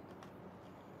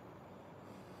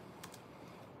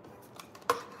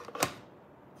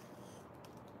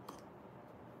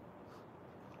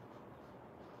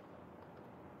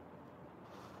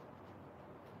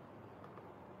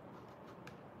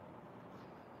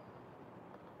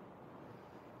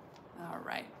 All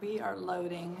right, we are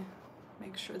loading.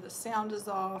 Make sure the sound is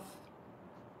off.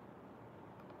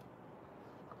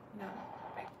 No,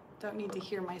 right Don't need to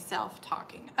hear myself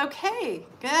talking. Okay,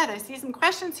 good. I see some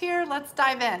questions here. Let's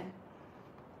dive in.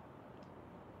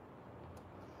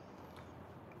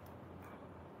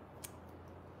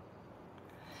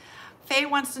 Faye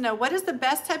wants to know, what is the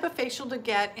best type of facial to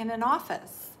get in an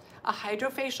office? A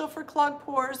hydrofacial for clogged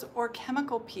pores or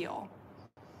chemical peel?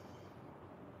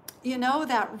 You know,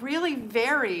 that really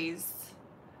varies.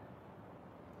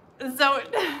 So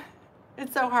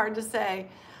it's so hard to say.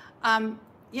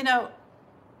 You know,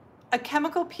 a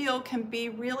chemical peel can be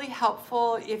really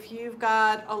helpful if you've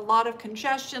got a lot of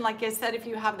congestion. Like I said, if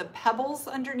you have the pebbles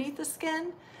underneath the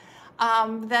skin,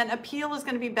 then a peel is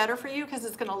going to be better for you because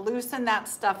it's going to loosen that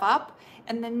stuff up.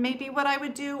 And then maybe what I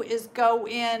would do is go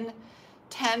in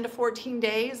 10 to 14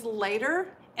 days later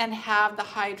and have the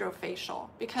hydrofacial.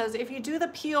 Because if you do the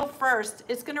peel first,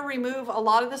 it's going to remove a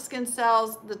lot of the skin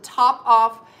cells, the top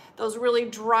off, those really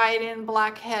dried in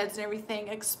blackheads and everything,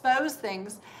 expose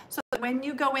things. So that when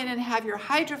you go in and have your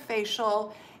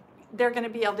hydrofacial, they're going to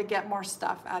be able to get more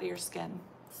stuff out of your skin.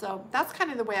 So that's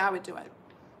kind of the way I would do it.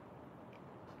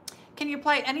 Can you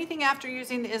apply anything after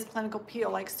using the Is Clinical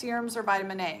Peel, like serums or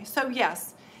vitamin A? So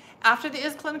yes, after the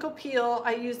Is Clinical Peel,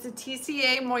 I use the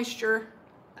TCA Moisture,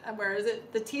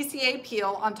 the TCA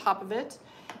Peel on top of it.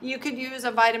 You could use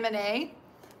a vitamin A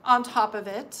on top of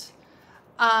it.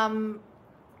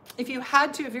 If you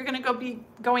had to, if you're going to be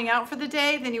going out for the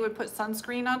day, then you would put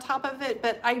sunscreen on top of it.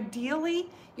 But ideally,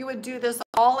 you would do this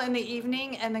all in the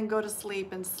evening and then go to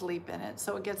sleep and sleep in it.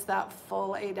 So it gets that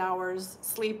full 8 hours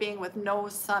sleeping with no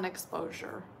sun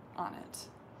exposure on it.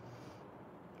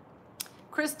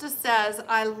 Krista says,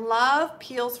 I love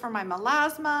peels for my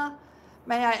melasma.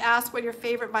 May I ask what your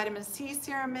favorite vitamin C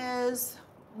serum is?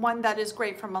 One that is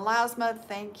great for melasma.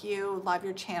 Thank you. Love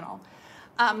your channel.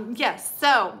 Yes,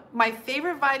 so my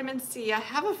favorite vitamin C, I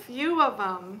have a few of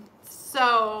them.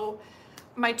 So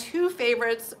my two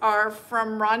favorites are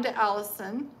from Rhonda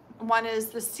Allison. One is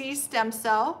the C stem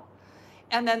cell,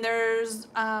 and then there's,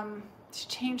 she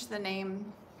changed the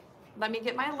name. Let me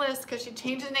get my list because she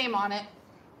changed the name on it.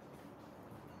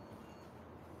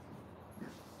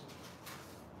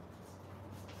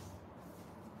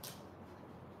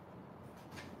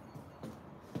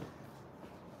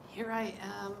 Here I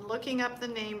am looking up the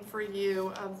name for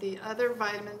you of the other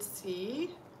vitamin C.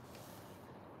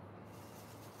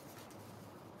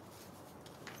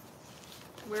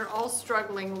 We're all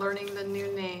struggling learning the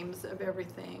new names of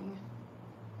everything.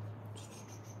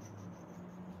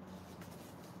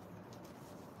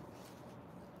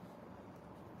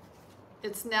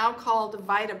 It's now called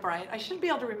VitaBright. I should be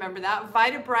able to remember that.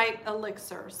 VitaBright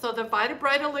Elixir. So the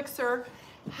VitaBright Elixir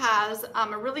has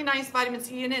a really nice vitamin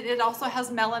C in it. It also has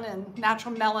melanin,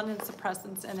 natural melanin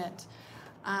suppressants in it.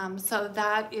 So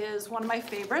that is one of my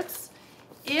favorites.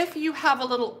 If you have a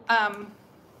little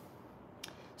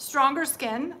stronger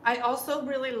skin, I also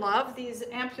really love these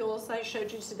ampules I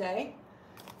showed you today.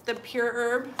 The Pure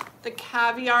Herb, the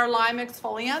Caviar Lime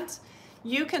Exfoliant.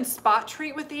 You can spot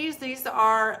treat with these. These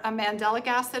are a mandelic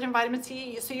acid and vitamin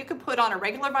C. So you could put on a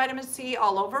regular vitamin C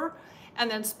all over and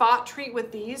then spot treat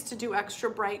with these to do extra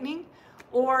brightening,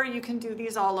 or you can do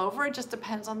these all over. It just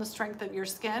depends on the strength of your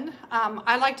skin.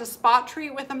 I like to spot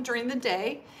treat with them during the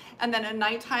day, and then at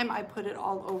nighttime I put it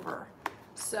all over.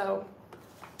 So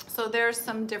there's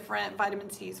some different vitamin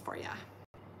C's for you.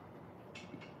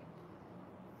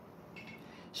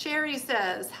 Sherry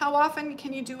says, how often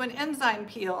can you do an enzyme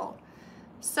peel?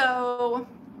 So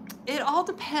it all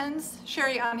depends,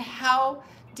 Sherry, on how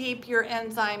deep your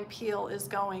enzyme peel is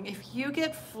going. If you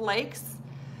get flakes,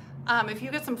 if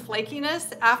you get some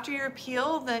flakiness after your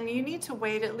peel, then you need to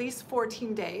wait at least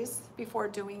 14 days before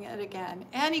doing it again.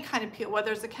 Any kind of peel,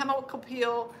 whether it's a chemical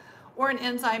peel or an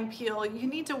enzyme peel, you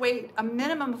need to wait a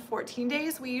minimum of 14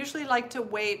 days. We usually like to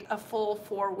wait a full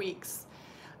 4 weeks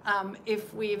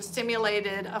if we've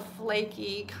stimulated a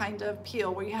flaky kind of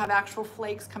peel where you have actual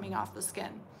flakes coming off the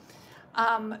skin.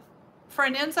 For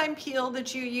an enzyme peel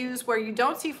that you use where you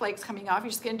don't see flakes coming off,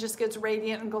 your skin just gets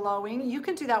radiant and glowing, you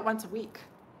can do that once a week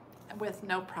with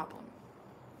no problem.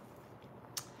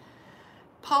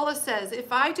 Paula says,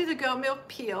 if I do the goat milk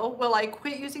peel, will I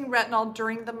quit using retinol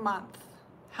during the month?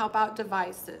 How about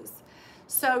devices?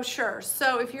 So sure.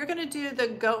 So if you're going to do the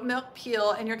goat milk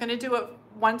peel and you're going to do it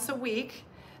once a week,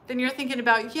 then you're thinking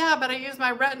about, yeah, but I use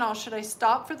my retinol. Should I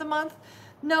stop for the month?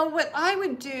 No, what I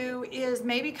would do is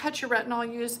maybe cut your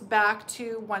retinol use back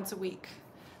to once a week.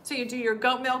 So you do your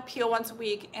goat milk peel once a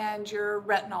week and your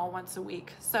retinol once a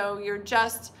week. So you're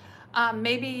just,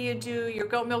 maybe you do your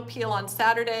goat milk peel on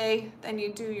Saturday, then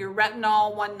you do your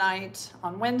retinol one night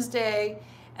on Wednesday,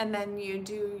 and then you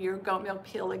do your goat milk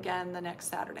peel again the next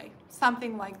Saturday.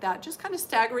 Something like that. Just kind of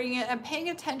staggering it and paying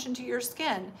attention to your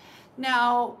skin.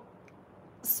 Now,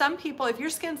 some people, if your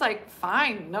skin's like,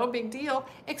 fine, no big deal,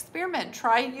 experiment.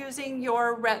 Try using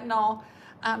your retinol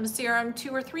serum 2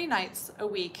 or 3 nights a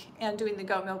week and doing the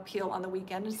goat milk peel on the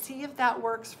weekend and see if that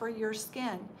works for your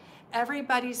skin.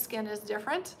 Everybody's skin is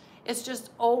different. It's just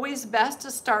always best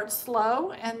to start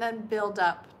slow and then build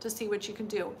up to see what you can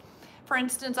do. For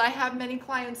instance, I have many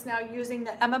clients now using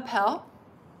the Peel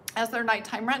as their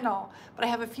nighttime retinol, but I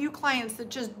have a few clients that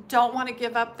just don't want to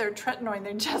give up their tretinoin.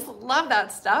 They just love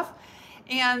that stuff.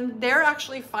 And they're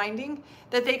actually finding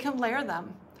that they can layer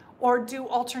them or do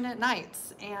alternate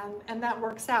nights, and that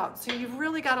works out. So you've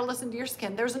really got to listen to your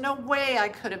skin. There's no way I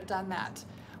could have done that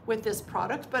with this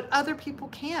product, but other people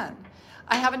can.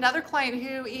 I have another client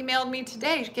who emailed me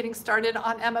today getting started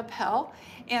on Peel,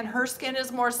 and her skin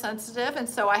is more sensitive, and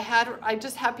so I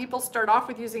just have people start off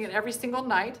with using it every single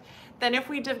night. Then if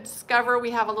we discover we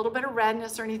have a little bit of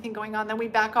redness or anything going on, then we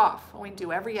back off and we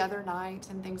do every other night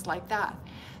and things like that.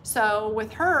 So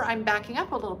with her, I'm backing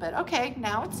up a little bit. Okay,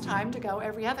 now it's time to go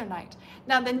every other night.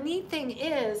 Now the neat thing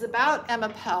is about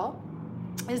Peel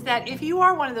is that if you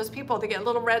are one of those people that get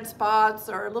little red spots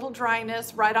or a little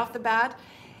dryness right off the bat,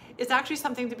 it's actually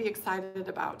something to be excited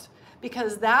about,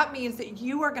 because that means that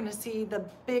you are going to see the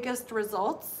biggest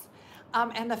results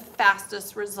and the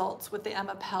fastest results with the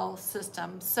Peel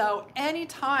system. So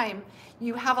anytime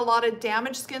you have a lot of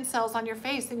damaged skin cells on your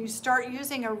face and you start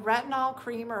using a retinol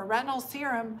cream or a retinol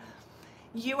serum,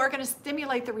 you are going to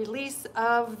stimulate the release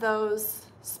of those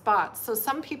spots. So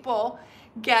some people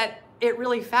get it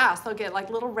really fast. They'll get like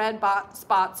little red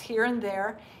spots here and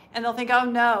there, and they'll think, oh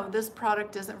no, this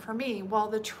product isn't for me. Well,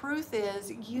 the truth is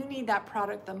you need that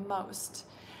product the most.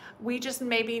 We just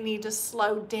maybe need to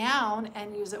slow down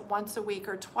and use it once a week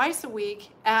or twice a week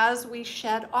as we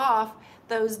shed off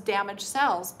those damaged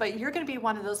cells. But you're going to be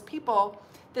one of those people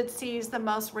that sees the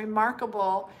most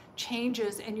remarkable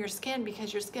changes in your skin,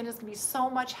 because your skin is going to be so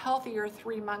much healthier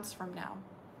 3 months from now.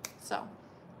 So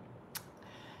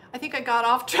I think I got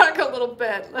off track a little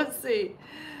bit. Let's see.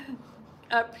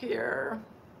 Up here.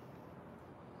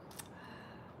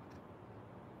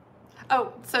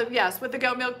 Oh, so yes, with the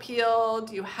goat milk peel,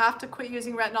 do you have to quit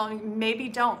using retinol? Maybe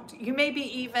don't. You may be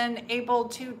even able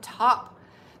to top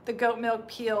the goat milk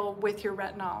peel with your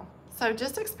retinol. So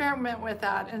just experiment with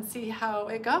that and see how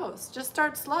it goes. Just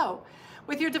start slow.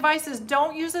 With your devices,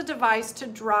 don't use a device to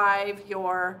drive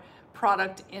your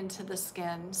product into the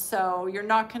skin. So you're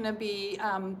not going to be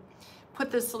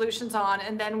put the solutions on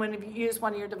and then when you use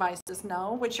one of your devices.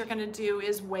 No, what you're going to do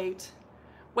is wait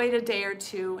a day or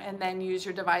two and then use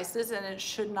your devices, and it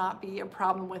should not be a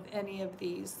problem with any of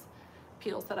these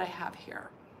peels that I have here.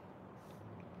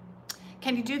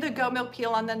 Can you do the goat milk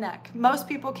peel on the neck? Most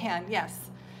people can, yes.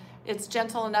 It's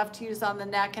gentle enough to use on the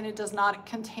neck and it does not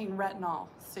contain retinol.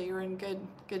 So you're in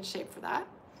good shape for that.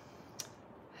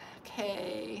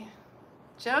 Okay,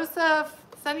 Joseph,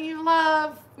 sending you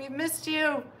love. We missed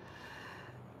you.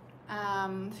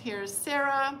 Here's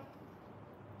Sarah.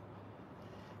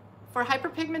 For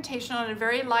hyperpigmentation on a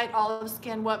very light olive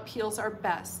skin, what peels are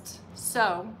best?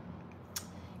 So,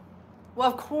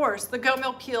 well, of course, the goat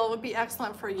milk peel would be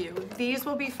excellent for you. These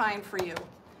will be fine for you.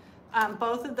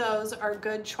 Both of those are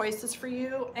good choices for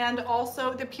you, and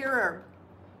also the pure herb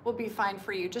will be fine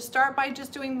for you. Just start by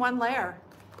just doing one layer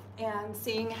and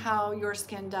seeing how your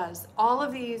skin does. All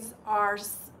of these are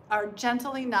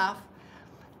gentle enough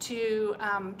to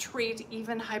treat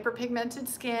even hyperpigmented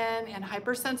skin and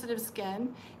hypersensitive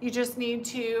skin. You just need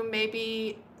to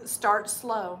maybe start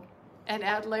slow and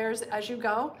add layers as you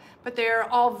go, but they're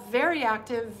all very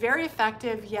active, very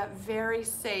effective, yet very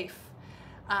safe.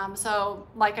 So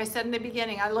like I said in the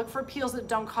beginning, I look for peels that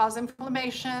don't cause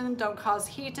inflammation, don't cause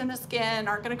heat in the skin,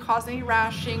 aren't going to cause any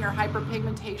rashing or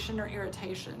hyperpigmentation or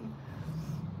irritation.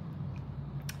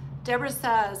 Deborah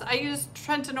says, I use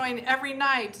tretinoin every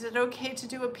night. Is it okay to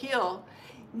do a peel?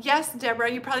 Yes,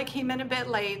 Deborah, you probably came in a bit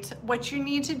late. What you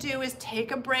need to do is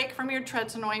take a break from your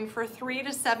tretinoin for 3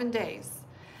 to 7 days,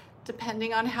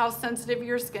 depending on how sensitive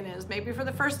your skin is. Maybe for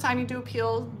the first time you do a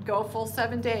peel, go a full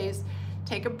 7 days.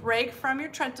 Take a break from your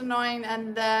tretinoin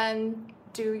and then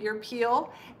do your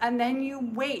peel, and then you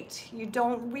wait. You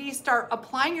don't restart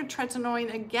applying your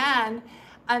tretinoin again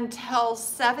until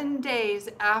 7 days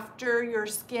after your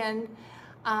skin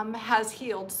has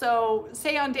healed. So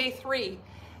say on day 3,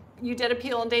 you did a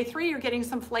peel on day 3, you're getting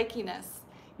some flakiness.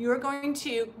 You're going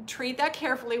to treat that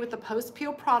carefully with the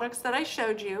post-peel products that I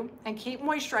showed you and keep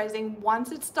moisturizing.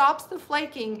 Once it stops the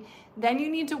flaking, then you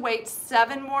need to wait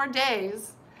 7 more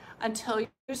days until you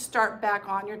start back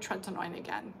on your tretinoin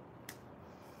again.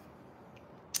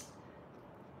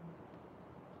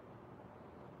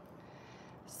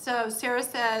 So Sarah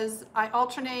says, I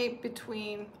alternate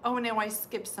between, oh no, I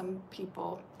skipped some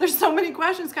people. There's so many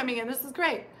questions coming in. This is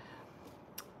great.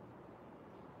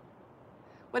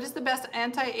 What is the best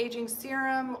anti-aging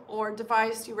serum or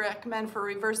device you recommend for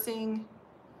reversing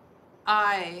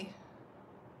eye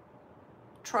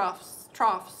troughs,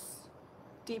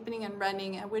 deepening and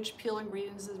reddening, and which peel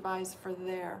ingredients is advised for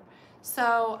there?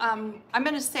 So I'm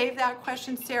going to save that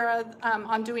question, Sarah,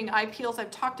 on doing eye peels. I've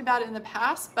talked about it in the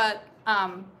past, but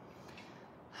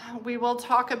we will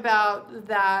talk about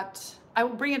that. I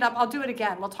will bring it up. I'll do it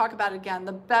again. We'll talk about it again.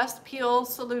 The best peel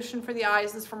solution for the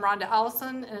eyes is from Rhonda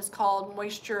Allison, and it's called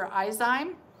Moisture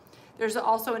Enzyme. There's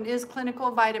also an Is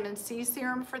Clinical vitamin C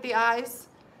serum for the eyes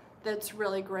that's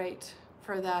really great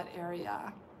for that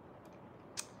area.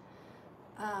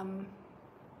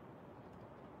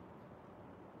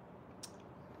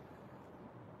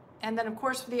 And then of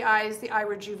course for the eyes, the Eye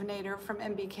Rejuvenator from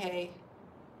MBK.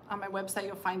 On my website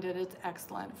you'll find it. It's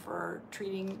excellent for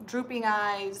treating drooping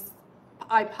eyes,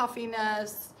 eye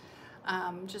puffiness,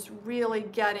 just really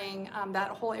getting that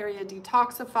whole area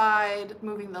detoxified,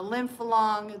 moving the lymph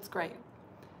along. It's great.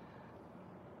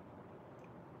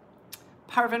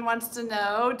 Parvin wants to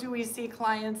know, do we see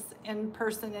clients in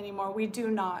person anymore? We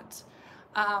do not.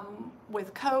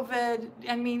 With COVID,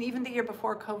 I mean, even the year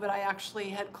before COVID, I actually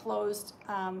had closed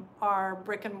our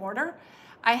brick and mortar.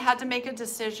 I had to make a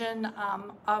decision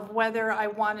of whether I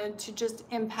wanted to just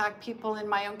impact people in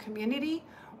my own community,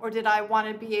 or did I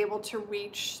want to be able to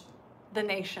reach the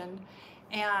nation.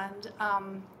 And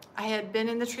I had been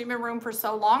in the treatment room for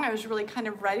so long, I was really kind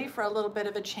of ready for a little bit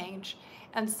of a change.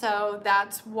 And so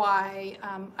that's why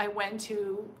I went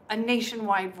to a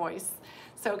nationwide voice.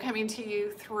 So coming to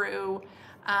you through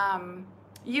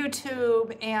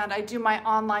YouTube, and I do my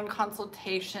online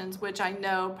consultations, which I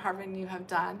know, Parvin, you have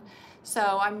done.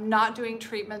 So I'm not doing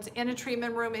treatments in a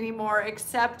treatment room anymore,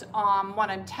 except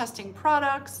when I'm testing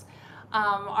products.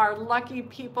 Our lucky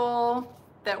people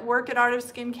that work at Art of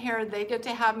Skincare, they get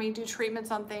to have me do treatments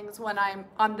on things when I'm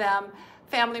on them.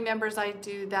 Family members, I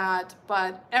do that,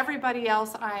 but everybody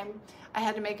else, I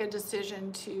had to make a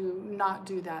decision to not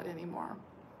do that anymore.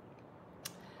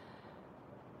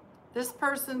 This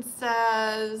person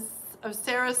says,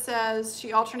 Sarah says,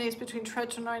 she alternates between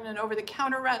tretinoin and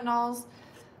over-the-counter retinols.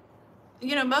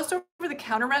 You know, most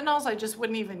over-the-counter retinols I just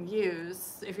wouldn't even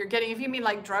use. If you mean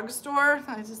like drugstore,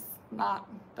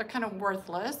 they're kind of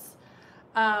worthless.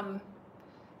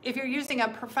 If you're using a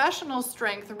professional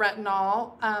strength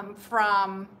retinol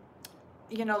from,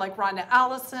 you know, like Rhonda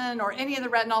Allison or any of the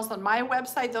retinols on my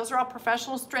website, those are all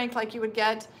professional strength like you would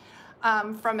get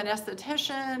from an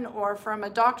esthetician or from a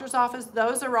doctor's office.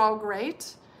 Those are all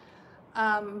great,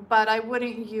 but I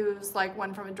wouldn't use like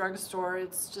one from a drugstore.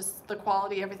 It's just the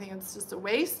quality, everything, it's just a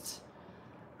waste.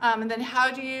 And then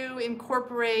how do you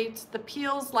incorporate the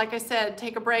peels? Like I said,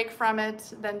 take a break from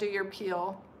it, then do your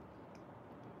peel.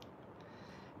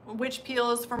 Which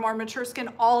peel is for more mature skin?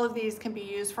 All of these can be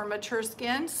used for mature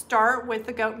skin. Start with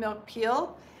the goat milk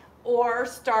peel, or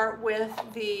start with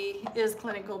the Is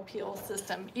Clinical peel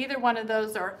system. Either one of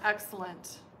those are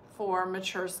excellent for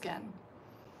mature skin.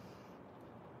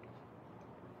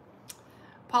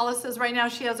 Paula says right now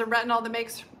she has a retinol that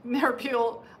makes her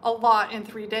peel a lot in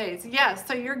 3 days. Yes,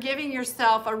 so you're giving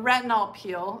yourself a retinol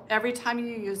peel every time you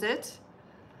use it.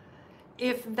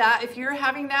 If you're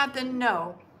having that, then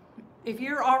no. If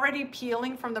you're already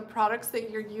peeling from the products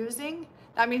that you're using,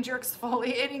 that means you're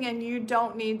exfoliating and you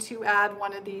don't need to add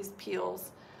one of these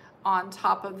peels on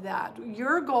top of that.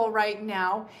 Your goal right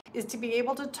now is to be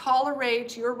able to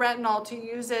tolerate your retinol to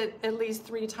use it at least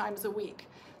 3 times a week.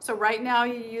 So right now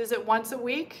you use it once a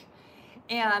week,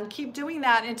 and keep doing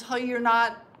that until you're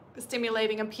not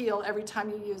stimulating a peel every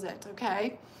time you use it,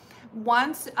 okay?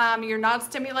 Once you're not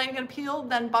stimulating a peel,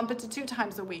 then bump it to 2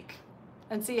 times a week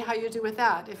and see how you do with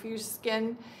that. If your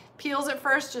skin peels at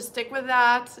first, just stick with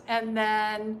that, and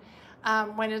then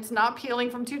when it's not peeling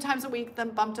from 2 times a week, then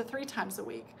bump to 3 times a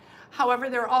week. However,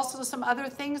 there are also some other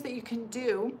things that you can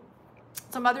do,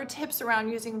 some other tips around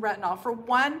using retinol. For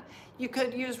one, you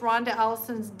could use Rhonda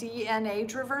Allison's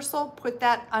DNA reversal, put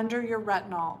that under your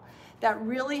retinol. That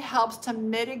really helps to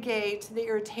mitigate the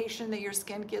irritation that your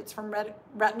skin gets from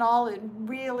retinol. It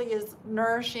really is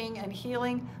nourishing and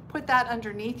healing. Put that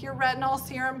underneath your retinol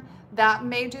serum. That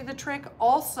may do the trick.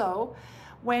 Also,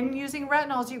 when using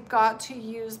retinols, you've got to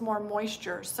use more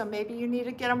moisture. So maybe you need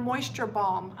to get a moisture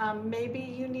balm. Maybe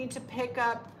you need to pick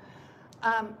up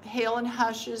Hale and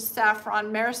Hush's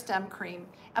Saffron Meristem cream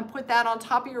and put that on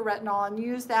top of your retinol and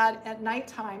use that at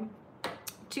nighttime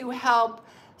to help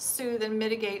soothe and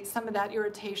mitigate some of that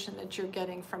irritation that you're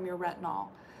getting from your retinol.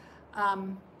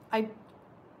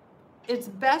 it's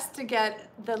best to get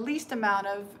the least amount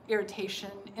of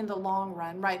irritation in the long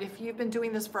run, right? If you've been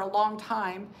doing this for a long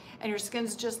time and your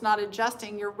skin's just not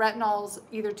adjusting, your retinol's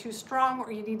either too strong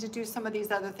or you need to do some of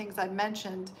these other things I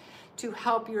mentioned to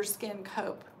help your skin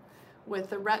cope with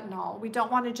the retinol. We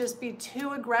don't want to just be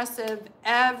too aggressive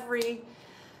every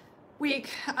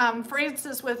week. For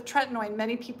instance, with tretinoin,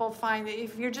 many people find that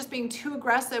if you're just being too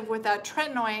aggressive with that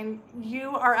tretinoin,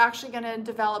 you are actually going to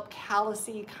develop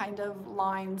callousy kind of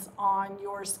lines on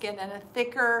your skin, and a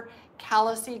thicker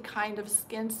callousy kind of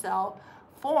skin cell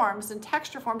forms and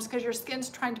texture forms because your skin's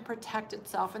trying to protect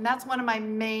itself. And that's one of my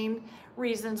main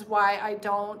reasons why I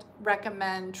don't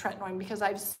recommend tretinoin, because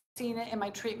I've seen it in my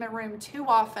treatment room too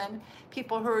often,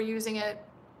 people who are using it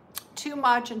too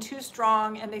much and too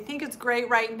strong, and they think it's great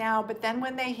right now, but then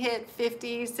when they hit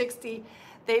 50, 60,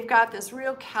 they've got this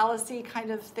real callousy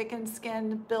kind of thickened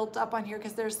skin built up on here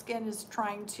because their skin is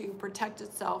trying to protect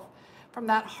itself from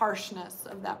that harshness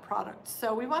of that product.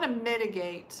 So we want to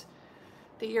mitigate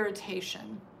the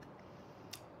irritation.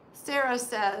 Sarah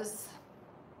says,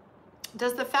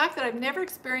 does the fact that I've never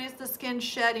experienced the skin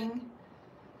shedding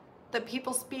that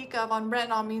people speak of on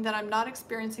retinol mean that I'm not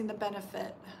experiencing the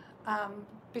benefit?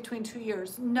 Between 2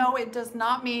 years. No, it does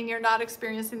not mean you're not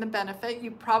experiencing the benefit.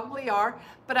 You probably are,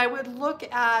 but I would look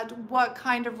at what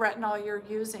kind of retinol you're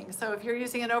using. So if you're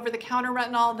using an over-the-counter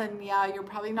retinol, then yeah, you're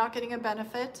probably not getting a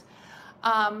benefit.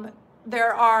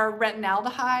 There are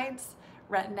retinaldehydes,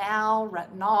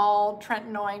 retinol,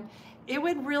 tretinoin. It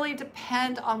would really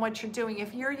depend on what you're doing.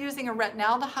 If you're using a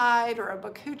retinaldehyde or a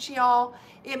bakuchiol,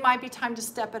 it might be time to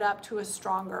step it up to a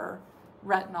stronger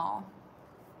retinol.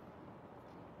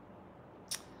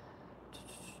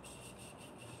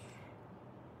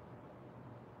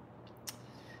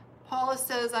 Paula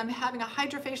says, I'm having a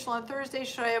hydrofacial on Thursday.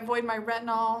 Should I avoid my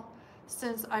retinol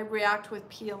since I react with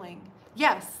peeling?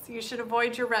 Yes, you should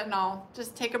avoid your retinol.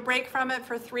 Just take a break from it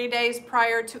for 3 days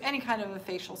prior to any kind of a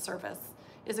facial service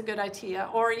is a good idea.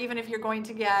 Or even if you're going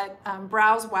to get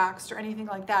brows waxed or anything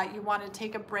like that, you want to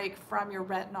take a break from your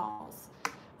retinols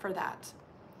for that.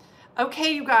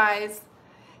 Okay, you guys.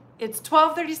 It's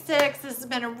 12:36. This has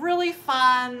been a really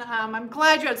fun. I'm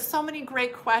glad you had so many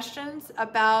great questions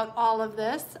about all of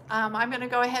this. I'm going to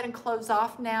go ahead and close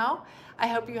off now. I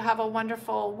hope you have a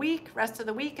wonderful week, rest of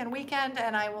the week and weekend,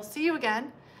 and I will see you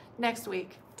again next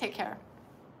week. Take care.